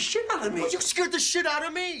scared the shit out of me. Oh, you scared the shit out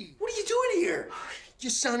of me. What are you doing here? You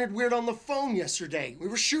sounded weird on the phone yesterday. We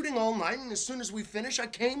were shooting all night, and as soon as we finished, I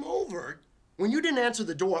came over. When you didn't answer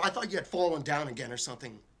the door, I thought you had fallen down again or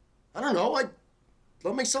something. I don't know. I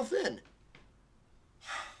let myself in.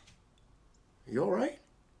 You all right?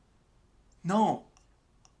 No,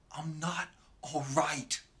 I'm not all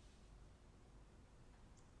right.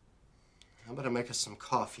 How about I make us some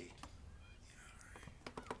coffee?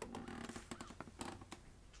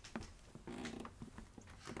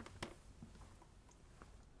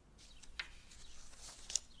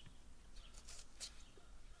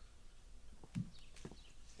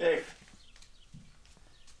 Hey, I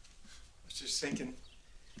was just thinking,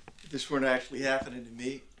 if this weren't actually happening to me,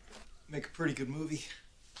 it'd make a pretty good movie.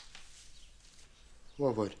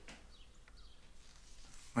 What would?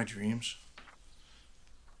 My dreams.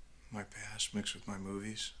 My past mixed with my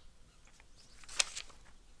movies.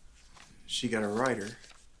 She got a writer,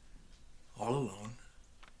 all alone,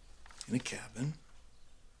 in a cabin,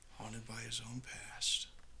 haunted by his own past.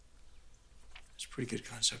 It's a pretty good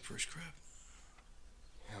concept for a script.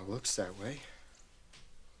 Yeah, it looks that way.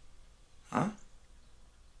 Huh?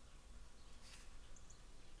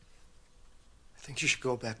 I think you should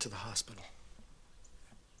go back to the hospital.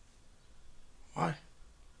 Why?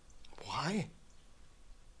 Why?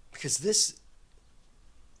 Because this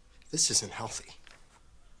isn't healthy.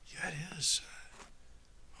 Yeah, it is.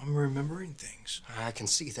 I'm remembering things. I can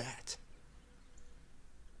see that.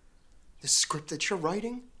 This script that you're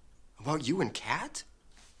writing about you and Kat?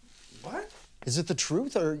 Is it the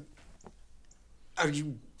truth, or are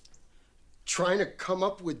you trying to come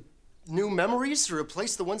up with new memories to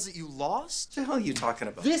replace the ones that you lost? What the hell are you talking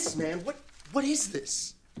about? This, man, what is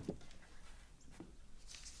this?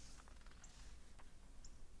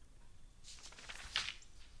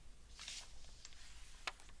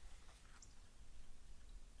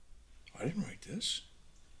 I didn't write this.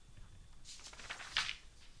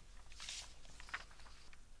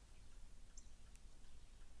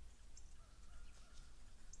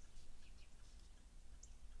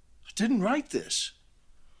 I didn't write this.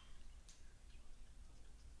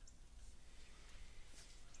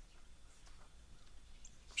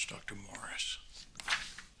 It's Dr. Morris.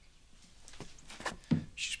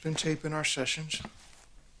 She's been taping our sessions.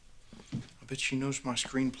 I bet she knows my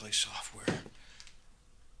screenplay software.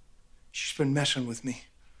 She's been messing with me.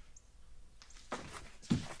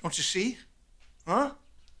 Don't you see? Huh?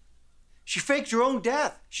 She faked her own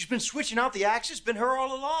death. She's been switching out the acts. It's been her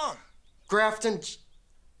all along. Grafton,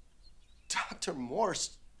 Dr.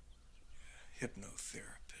 Morse.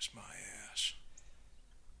 Hypnotherapist, my ass.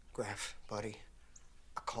 Graf, buddy,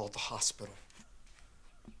 I called the hospital.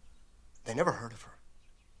 They never heard of her.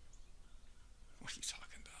 What are you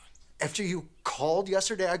talking about? After you called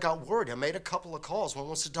yesterday, I got word. I made a couple of calls. One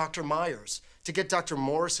was to Dr. Myers to get Dr.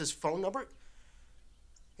 Morris's phone number.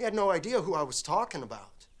 He had no idea who I was talking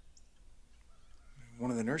about. One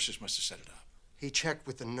of the nurses must have set it up. He checked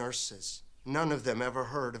with the nurses. None of them ever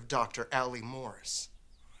heard of Dr. Allie Morris.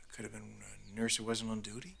 Could have been a nurse who wasn't on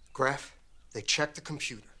duty. Graf, they checked the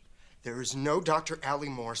computer. There is no Dr. Allie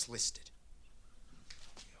Morris listed.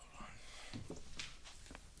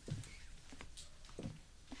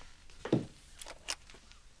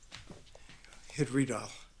 Hit redial.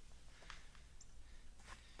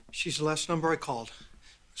 She's the last number I called.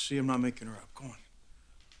 See, I'm not making her up. Go on.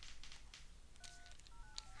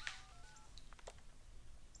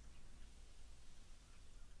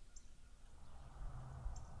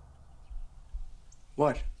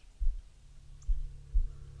 What?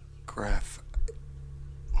 Graf.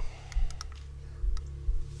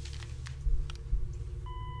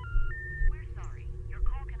 We're sorry. Your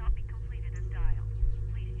call cannot be completed as dialed.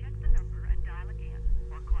 Please check the number and dial again,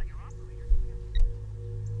 or call your operator.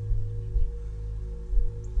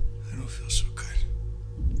 I don't feel so good.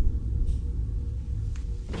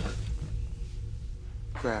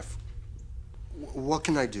 Graf, what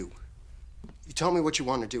can I do? You tell me what you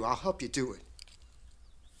want to do. I'll help you do it.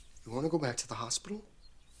 You want to go back to the hospital?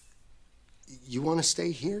 You want to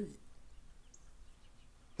stay here?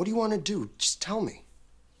 What do you want to do? Just tell me.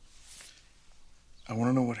 I want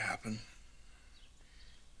to know what happened.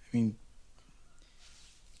 I mean,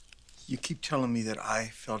 you keep telling me that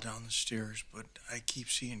I fell down the stairs, but I keep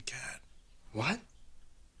seeing Kat. What?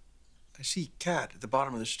 I see Kat at the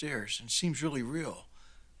bottom of the stairs, and it seems really real.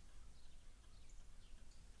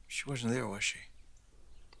 She wasn't there, was she?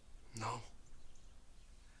 No.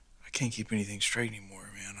 I can't keep anything straight anymore,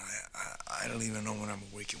 man. I don't even know when I'm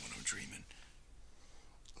awake and when I'm dreaming.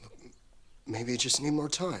 Look, maybe you just need more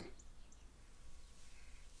time.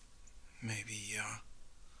 Maybe, yeah.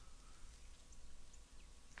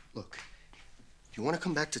 Look, you want to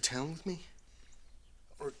come back to town with me?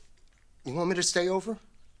 Or you want me to stay over?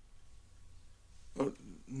 Oh,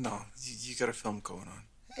 no, you got a film going on.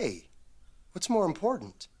 Hey, what's more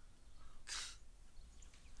important?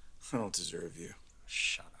 I don't deserve you.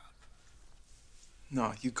 Shut up.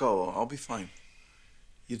 No, you go. I'll be fine.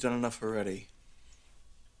 You've done enough already.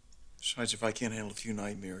 Besides, if I can't handle a few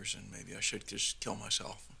nightmares, then maybe I should just kill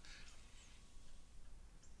myself.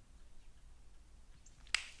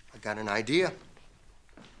 I got an idea.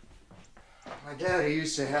 My daddy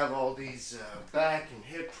used to have all these back and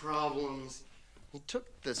hip problems. He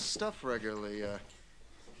took this stuff regularly.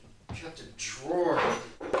 Kept a drawer.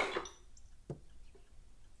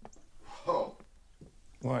 Whoa.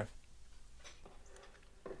 What?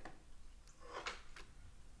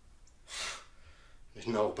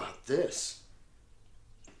 Didn't know about this.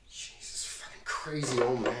 Jesus, fucking crazy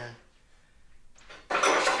old man.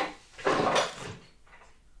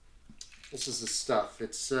 This is the stuff.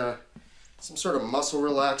 It's some sort of muscle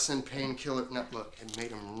relaxant painkiller. Now, look, it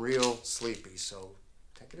made him real sleepy, so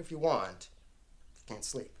take it if you want. If you can't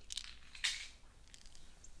sleep.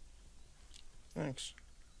 Thanks.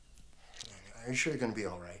 Are you sure you're gonna be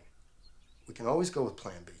all right? We can always go with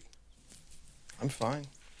Plan B. I'm fine.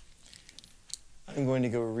 I'm going to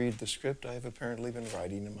go read the script I've apparently been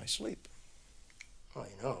writing in my sleep. Well,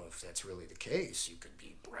 you know, if that's really the case, you could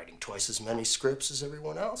be writing twice as many scripts as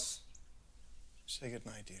everyone else. Say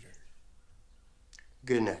goodnight, Dieter.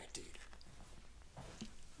 Good night, Dieter.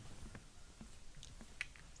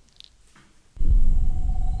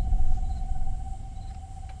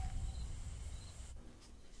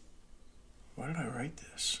 did I write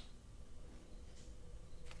this?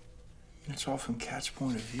 It's all from Kat's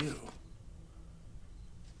point of view.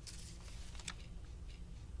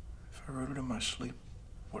 If I wrote it in my sleep,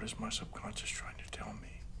 what is my subconscious trying to tell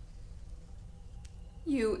me?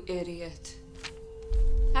 You idiot.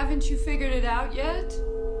 Haven't you figured it out yet?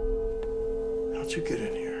 How'd you get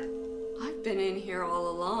in here? I've been in here all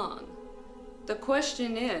along. The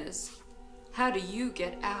question is, how do you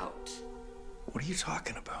get out? What are you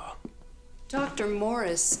talking about? Dr.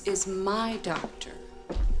 Morris is my doctor.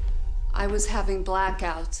 I was having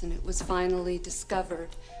blackouts, and it was finally discovered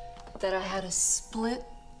that I had a split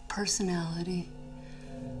personality.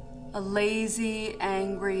 A lazy,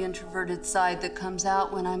 angry, introverted side that comes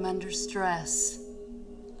out when I'm under stress.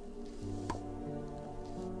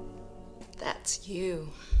 That's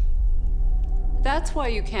you. That's why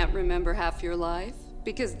you can't remember half your life,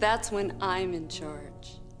 because that's when I'm in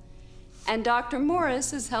charge. And Dr.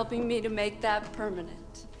 Morris is helping me to make that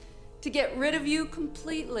permanent, to get rid of you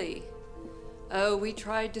completely. Oh, we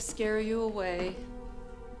tried to scare you away.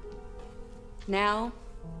 Now,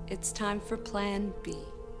 it's time for Plan B.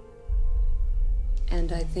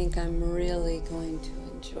 And I think I'm really going to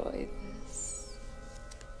enjoy this.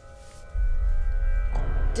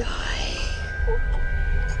 Die.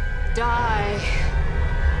 Die.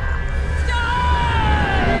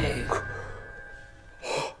 Die!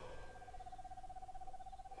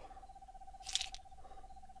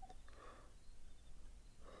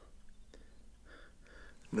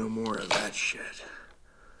 No more of that shit.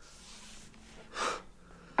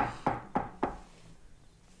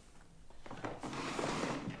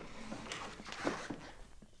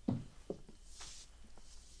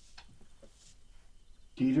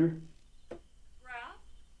 Dieter?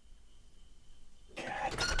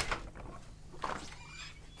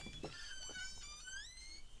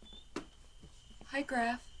 Hi,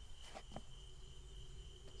 Graf.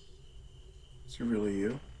 Is it really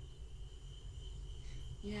you?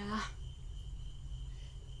 Yeah.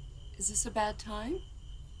 Is this a bad time?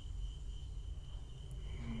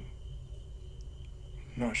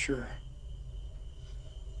 Not sure.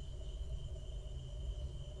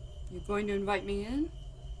 You going to invite me in?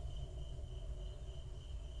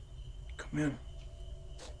 Come in.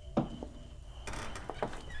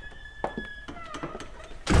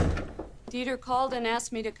 Dieter called and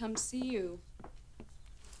asked me to come see you.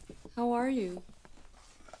 How are you?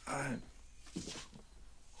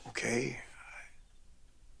 Okay.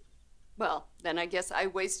 Well, then I guess I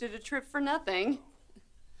wasted a trip for nothing.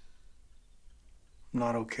 I'm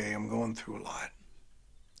not okay. I'm going through a lot.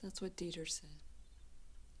 That's what Dieter said.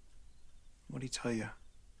 What'd he tell you?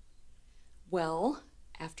 Well,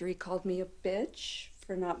 after he called me a bitch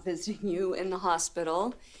for not visiting you in the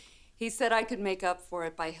hospital, he said I could make up for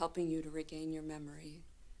it by helping you to regain your memory.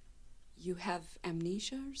 You have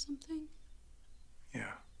amnesia or something?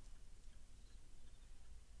 Yeah.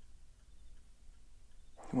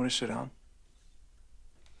 You want to sit down?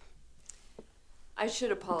 I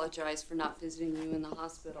should apologize for not visiting you in the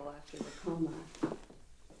hospital after the coma.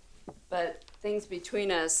 But things between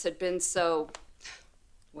us had been so,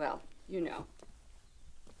 well, you know.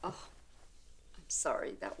 Oh, I'm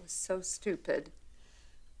sorry. That was so stupid.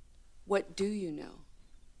 What do you know?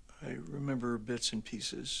 I remember bits and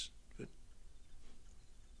pieces, but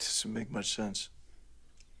it doesn't make much sense.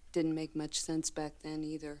 Didn't make much sense back then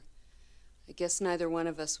either. I guess neither one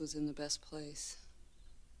of us was in the best place.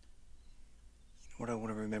 You know what I want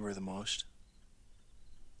to remember the most?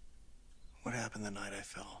 What happened the night I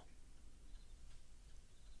fell?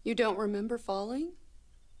 You don't remember falling?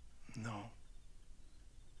 No.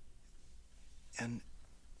 And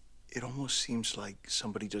it almost seems like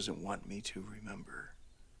somebody doesn't want me to remember.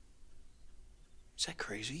 Is that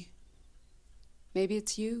crazy? Maybe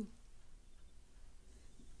it's you.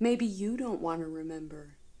 Maybe you don't want to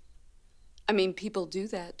remember. I mean, people do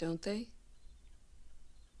that, don't they?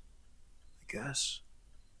 I guess.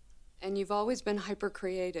 And you've always been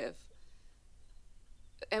hyper-creative.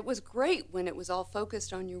 It was great when it was all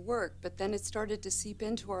focused on your work, but then it started to seep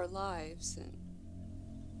into our lives, and...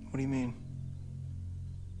 What do you mean?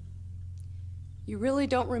 You really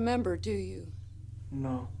don't remember, do you?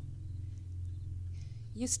 No.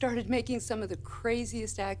 You started making some of the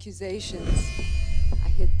craziest accusations. I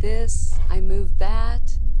hid this, I moved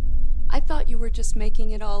that. I thought you were just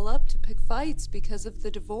making it all up to pick fights because of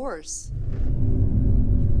the divorce.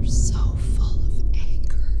 You were so full of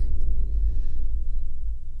anger.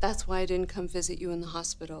 That's why I didn't come visit you in the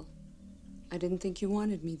hospital. I didn't think you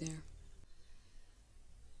wanted me there.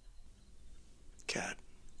 Kat,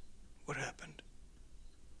 what happened?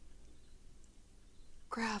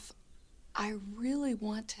 Graf, I really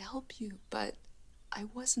want to help you, but I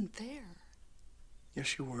wasn't there.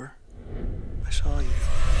 Yes, you were. I saw you.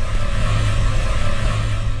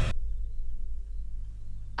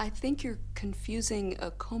 I think you're confusing a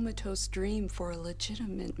comatose dream for a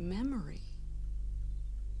legitimate memory.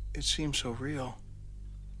 It seems so real.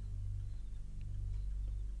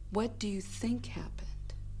 What do you think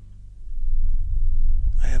happened?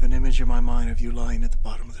 I have an image in my mind of you lying at the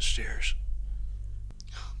bottom of the stairs.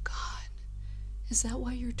 Oh, God. Is that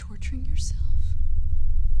why you're torturing yourself?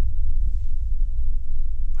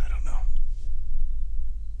 I don't know.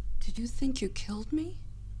 Did you think you killed me?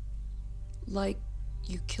 Like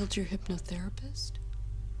you killed your hypnotherapist?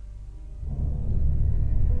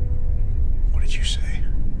 What did you say?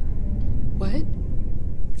 What?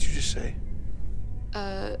 What did you just say?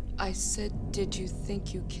 I said, did you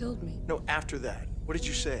think you killed me? No, after that. What did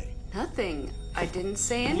you say? Nothing. I didn't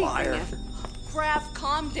say anything. Liar. Kraft,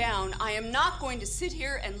 calm down. I am not going to sit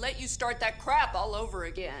here and let you start that crap all over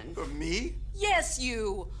again. Me? Yes,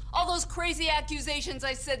 you. All those crazy accusations.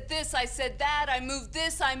 I said this, I said that, I moved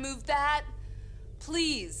this, I moved that.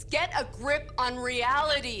 Please, get a grip on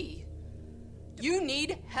reality. You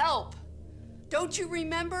need help. Don't you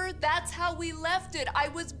remember? That's how we left it. I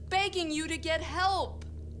was begging you to get help.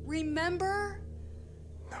 Remember?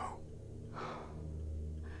 No. Oh,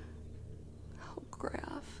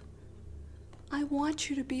 Graf. I want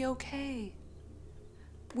you to be okay.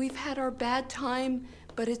 We've had our bad time,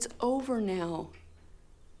 but it's over now.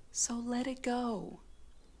 So let it go.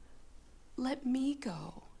 Let me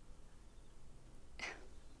go.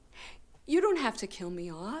 You don't have to kill me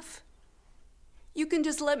off. You can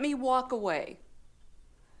just let me walk away.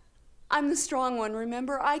 I'm the strong one,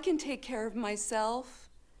 remember? I can take care of myself.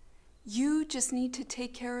 You just need to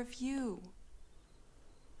take care of you.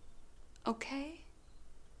 Okay?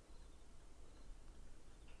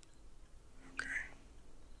 Okay.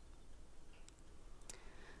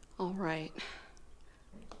 All right.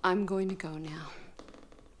 I'm going to go now.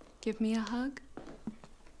 Give me a hug.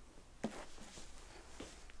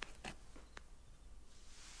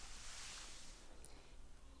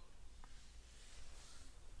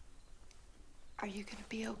 Are you gonna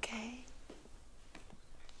be okay?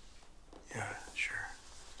 Yeah, sure.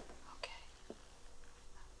 Okay.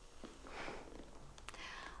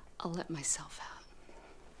 I'll let myself out.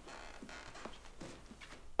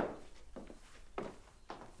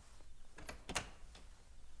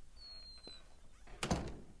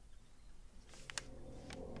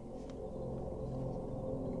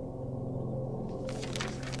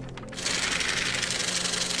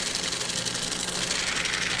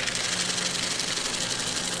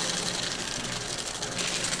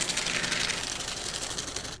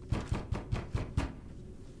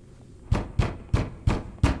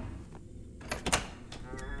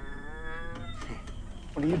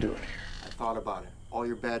 What are you doing here? I thought about it. All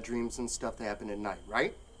your bad dreams and stuff that happen at night,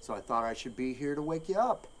 right? So I thought I should be here to wake you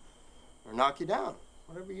up. Or knock you down.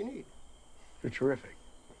 Whatever you need. You're terrific.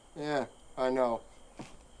 Yeah, I know.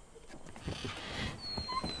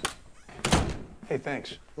 Hey,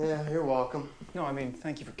 thanks. Yeah, you're welcome. No, I mean,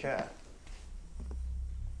 thank you for Kat.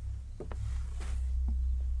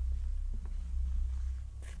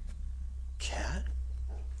 Kat?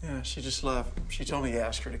 Yeah, she just left. She told me to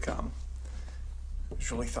ask her to come. It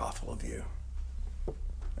was really thoughtful of you.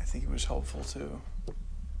 I think it was hopeful, too.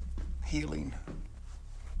 Healing.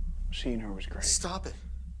 Seeing her was great. Stop it.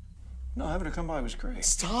 No, having her come by was great.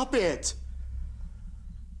 Stop it!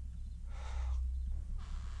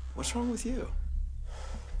 What's wrong with you?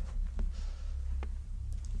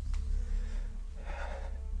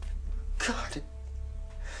 God, I've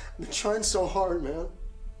been trying so hard, man.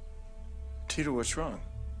 TaJa, what's wrong?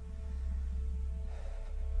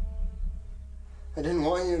 I didn't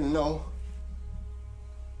want you to know.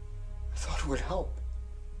 I thought it would help.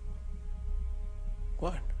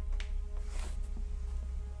 What?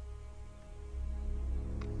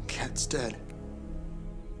 Kat's dead.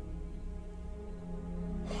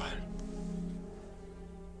 What?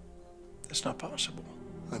 That's not possible.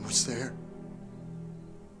 I was there.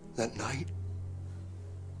 That night.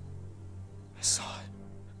 I saw it.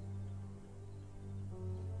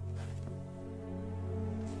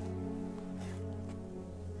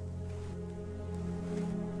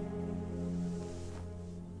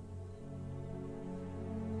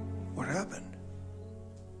 What happened?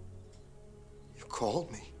 You called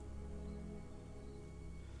me.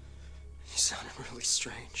 You sounded really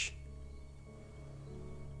strange.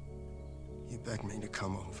 You begged me to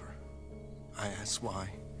come over. I asked why,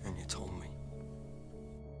 and you told me.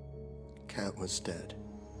 Kat was dead.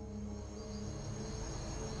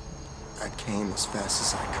 I came as fast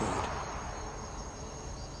as I could.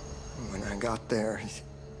 When I got there,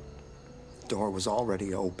 the door was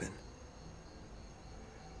already open.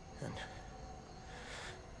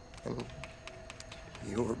 And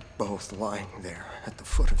you were both lying there at the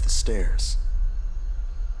foot of the stairs.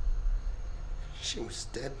 She was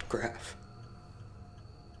dead, Graf.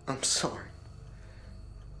 I'm sorry.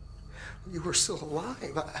 You were still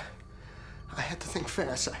alive. I had to think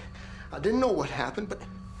fast. I didn't know what happened, but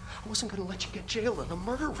I wasn't gonna let you get jailed on a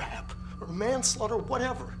murder rap or manslaughter,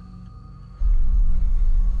 whatever.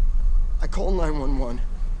 I called 911.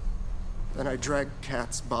 Then I dragged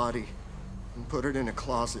Kat's body and put it in a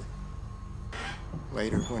closet.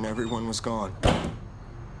 Later, when everyone was gone,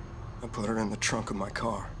 I put her in the trunk of my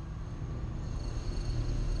car.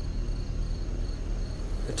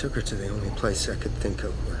 I took her to the only place I could think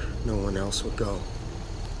of where no one else would go.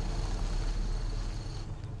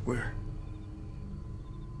 Where?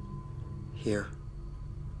 Here.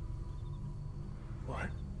 What?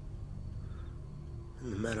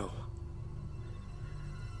 In the meadow.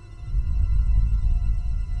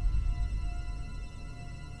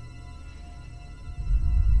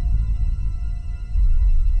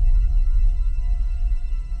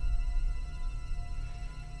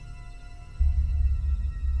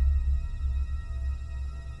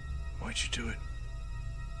 Why'd you do it?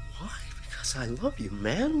 Why? Because I love you,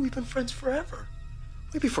 man. We've been friends forever.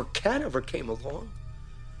 Way before Kat ever came along.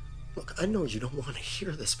 Look, I know you don't want to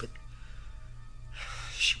hear this, but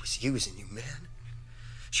she was using you, man.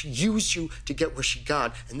 She used you to get where she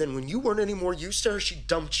got, and then when you weren't any more use to her, she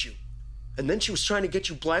dumped you. And then she was trying to get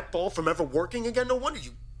you blackballed from ever working again. No wonder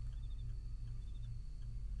you...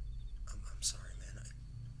 I'm sorry, man.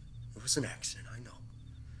 It was an accident, I know.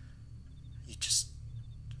 You just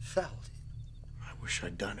fell. I wish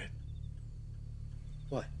I'd done it.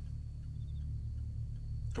 What?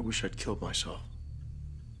 I wish I'd killed myself.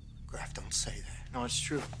 Graf, don't say that. No, it's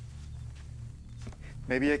true.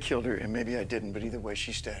 Maybe I killed her, and maybe I didn't, but either way,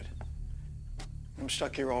 she's dead. I'm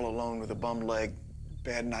stuck here all alone with a bum leg,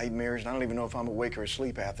 bad nightmares, and I don't even know if I'm awake or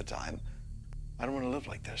asleep half the time. I don't want to live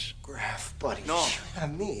like this. Graf, buddy. No.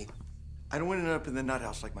 Not me. I don't want to end up in the nut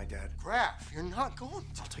house like my dad. Graf, you're not going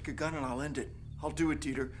to. I'll take a gun and I'll end it. I'll do it,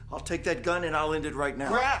 TaJa. I'll take that gun and I'll end it right now.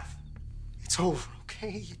 Graf! It's over,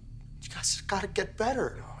 okay? You guys gotta get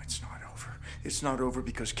better. No, it's not over. It's not over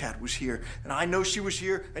because Kat was here, and I know she was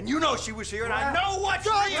here, and you know she was here, and I know what's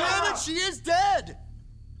God real! damn it, she is dead!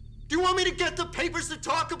 Do you want me to get the papers to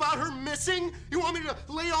talk about her missing? You want me to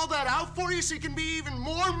lay all that out for you so you can be even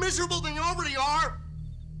more miserable than you already are?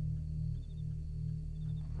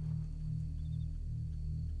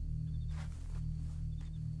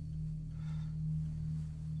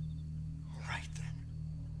 All right, then.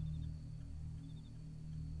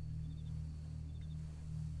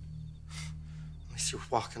 At least you're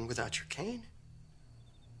walking without your cane.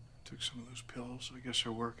 Took some of those pills. I guess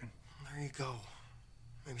they're working. There you go.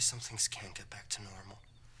 Maybe some things can get back to normal.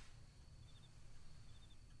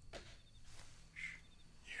 You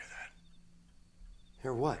hear that?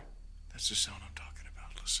 Hear what? That's the sound I'm talking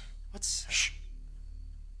about. Listen. What's that? Shh.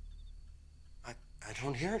 I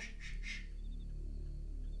don't hear it.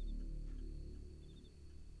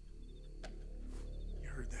 You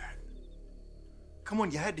heard that? Come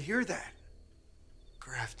on, you had to hear that.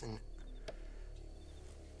 Grafton.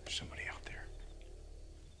 There's somebody out there.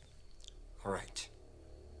 All right.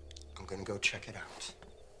 I'm gonna go check it out.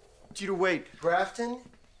 TaJa, wait. Grafton,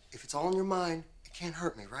 if it's all in your mind, it can't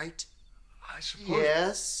hurt me, right? I suppose.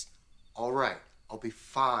 Yes. All right. I'll be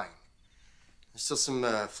fine. There's still some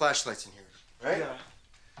flashlights in here, right? Yeah.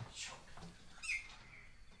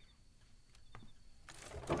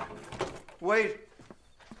 Wait.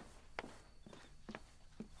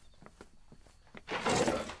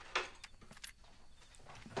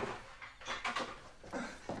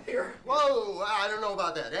 Here. Whoa, I don't know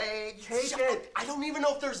about that. Hey, Take it. I don't even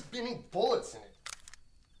know if there's any bullets in it.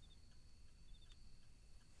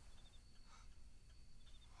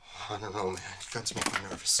 I don't know, man. It guts make me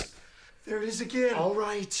nervous. There it is again. All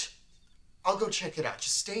right. I'll go check it out.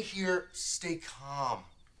 Just stay here. Stay calm.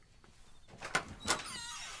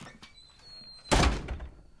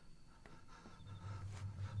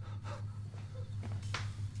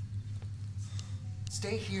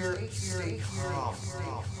 Stay here. Stay calm.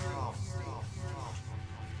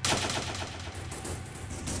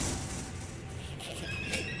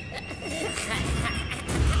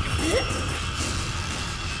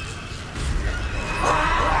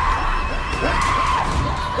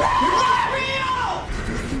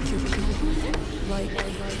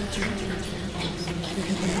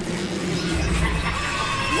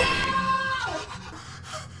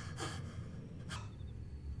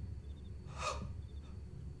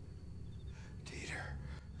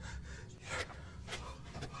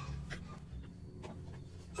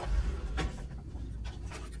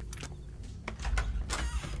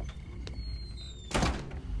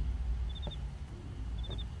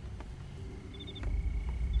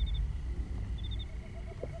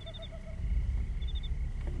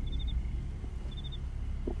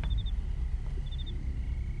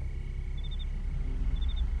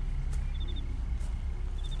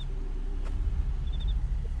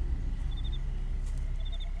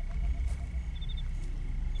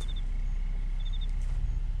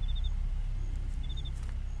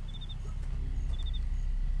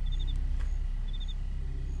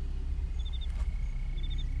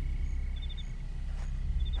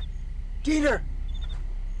 Dieter!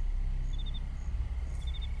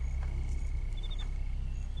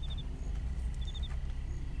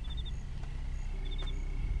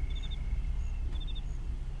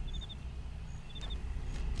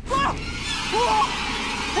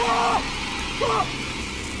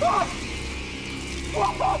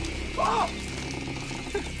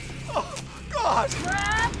 Oh, God!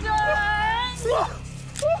 Brandon!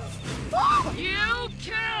 You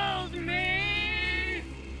killed me!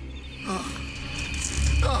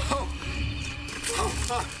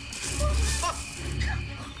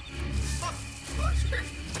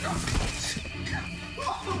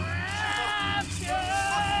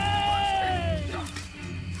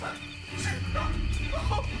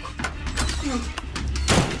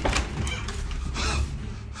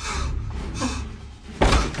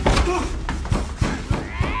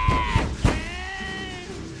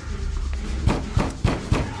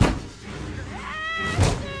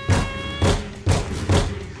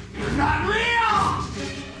 Not real!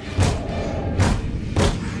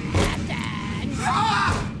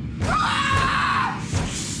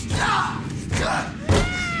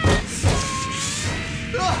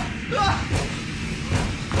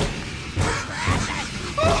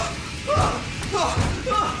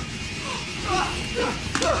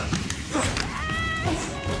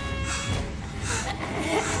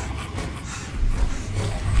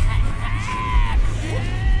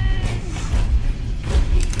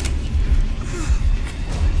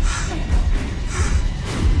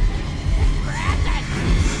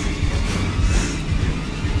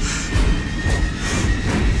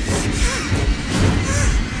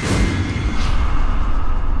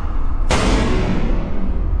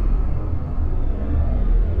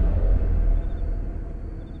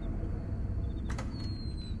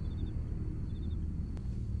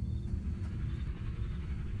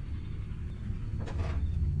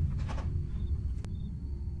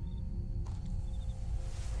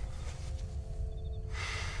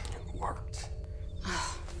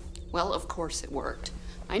 Well, of course it worked.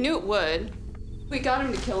 I knew it would. We got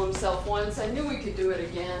him to kill himself once. I knew we could do it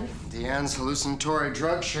again. Deanne's hallucinatory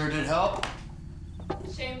drug sure did help.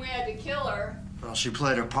 Shame we had to kill her. Well, she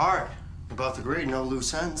played her part. We both agreed, no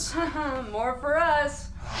loose ends. More for us.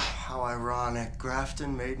 How ironic.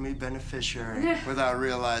 Grafton made me beneficiary without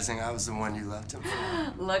realizing I was the one you left him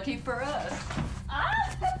for. Lucky for us.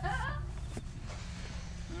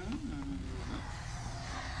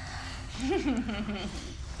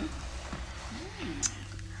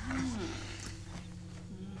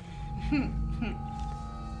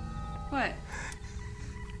 What?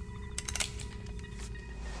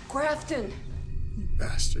 Grafton! You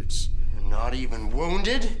bastards. You're not even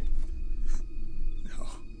wounded? No.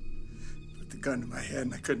 Put the gun to my head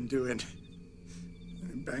and I couldn't do it. I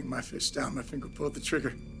banged my fist down, my finger pulled the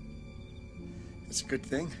trigger. It's a good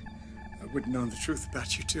thing. I wouldn't know the truth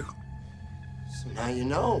about you, too. So now you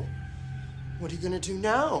know. What are you gonna do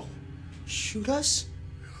now? Shoot us?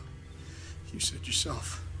 You said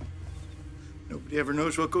yourself. Nobody ever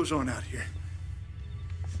knows what goes on out here.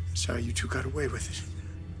 That's how you two got away with it.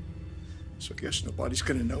 So I guess nobody's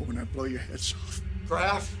gonna know when I blow your heads off.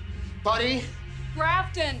 Graf, buddy.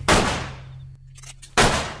 Grafton!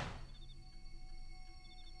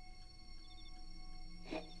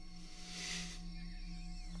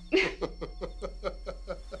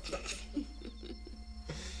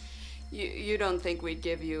 You don't think we'd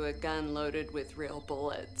give you a gun loaded with real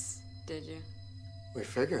bullets, did you? We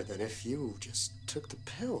figured that if you just took the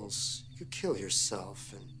pills, you could kill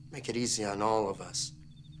yourself and make it easy on all of us.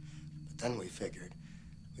 But then we figured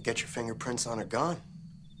we'd get your fingerprints on a gun,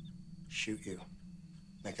 shoot you,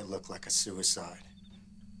 make it look like a suicide.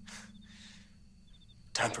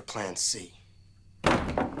 Time for Plan C.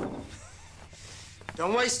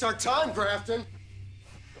 Don't waste our time, Grafton.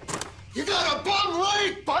 You got a bum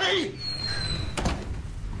leg, buddy!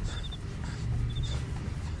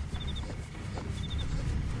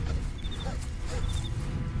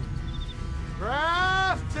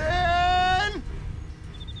 Grafton!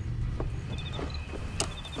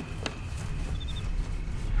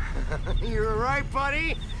 You're right,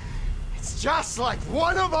 buddy. It's just like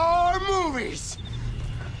one of our movies.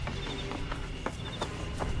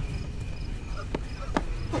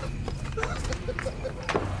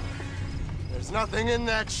 There's nothing in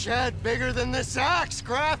that shed bigger than this axe,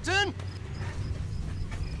 Grafton.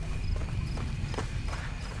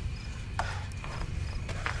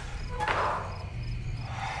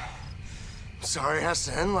 Sorry it has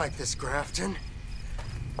to end like this, Grafton.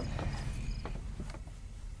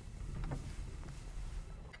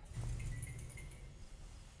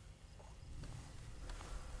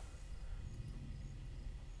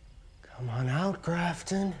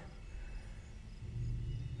 Grafton.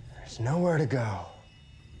 There's nowhere to go.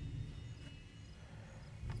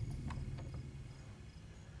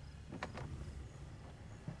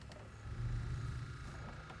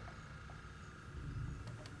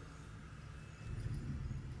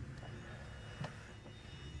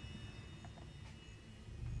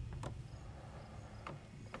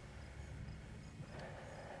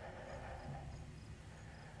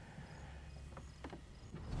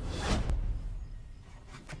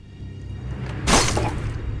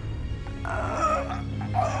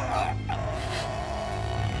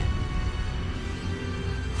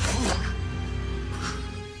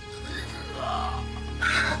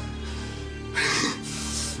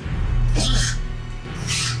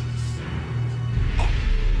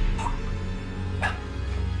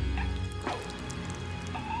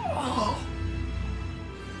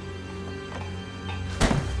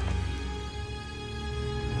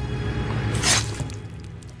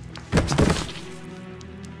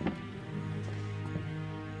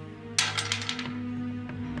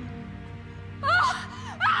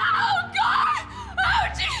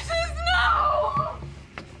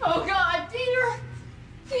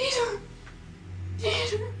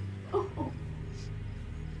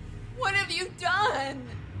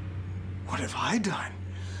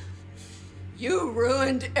 You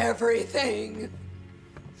ruined everything.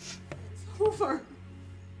 It's over.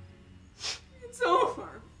 It's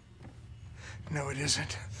over. No, it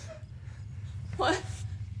isn't. What?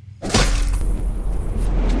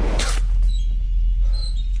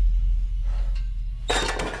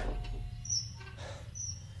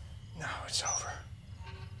 No, it's over.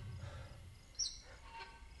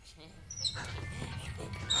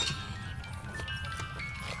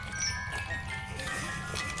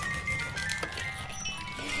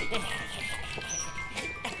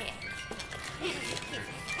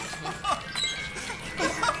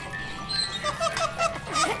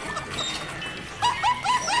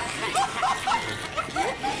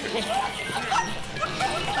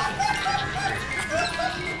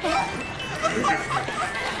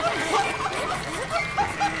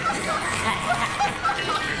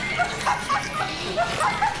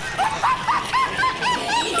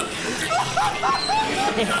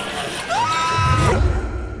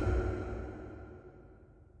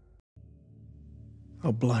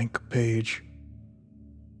 A blank page.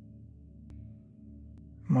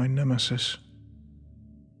 My nemesis.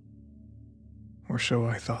 Or so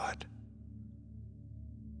I thought.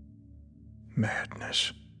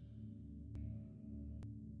 Madness.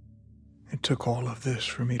 It took all of this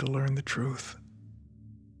for me to learn the truth.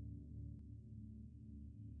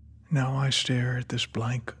 Now I stare at this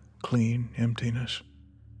blank, clean emptiness,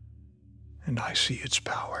 and I see its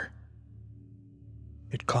power.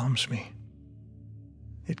 It calms me.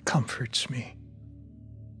 It comforts me.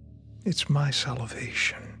 It's my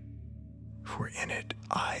salvation, for in it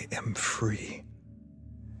I am free.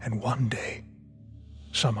 And one day,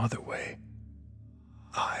 some other way,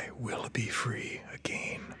 I will be free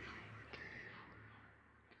again.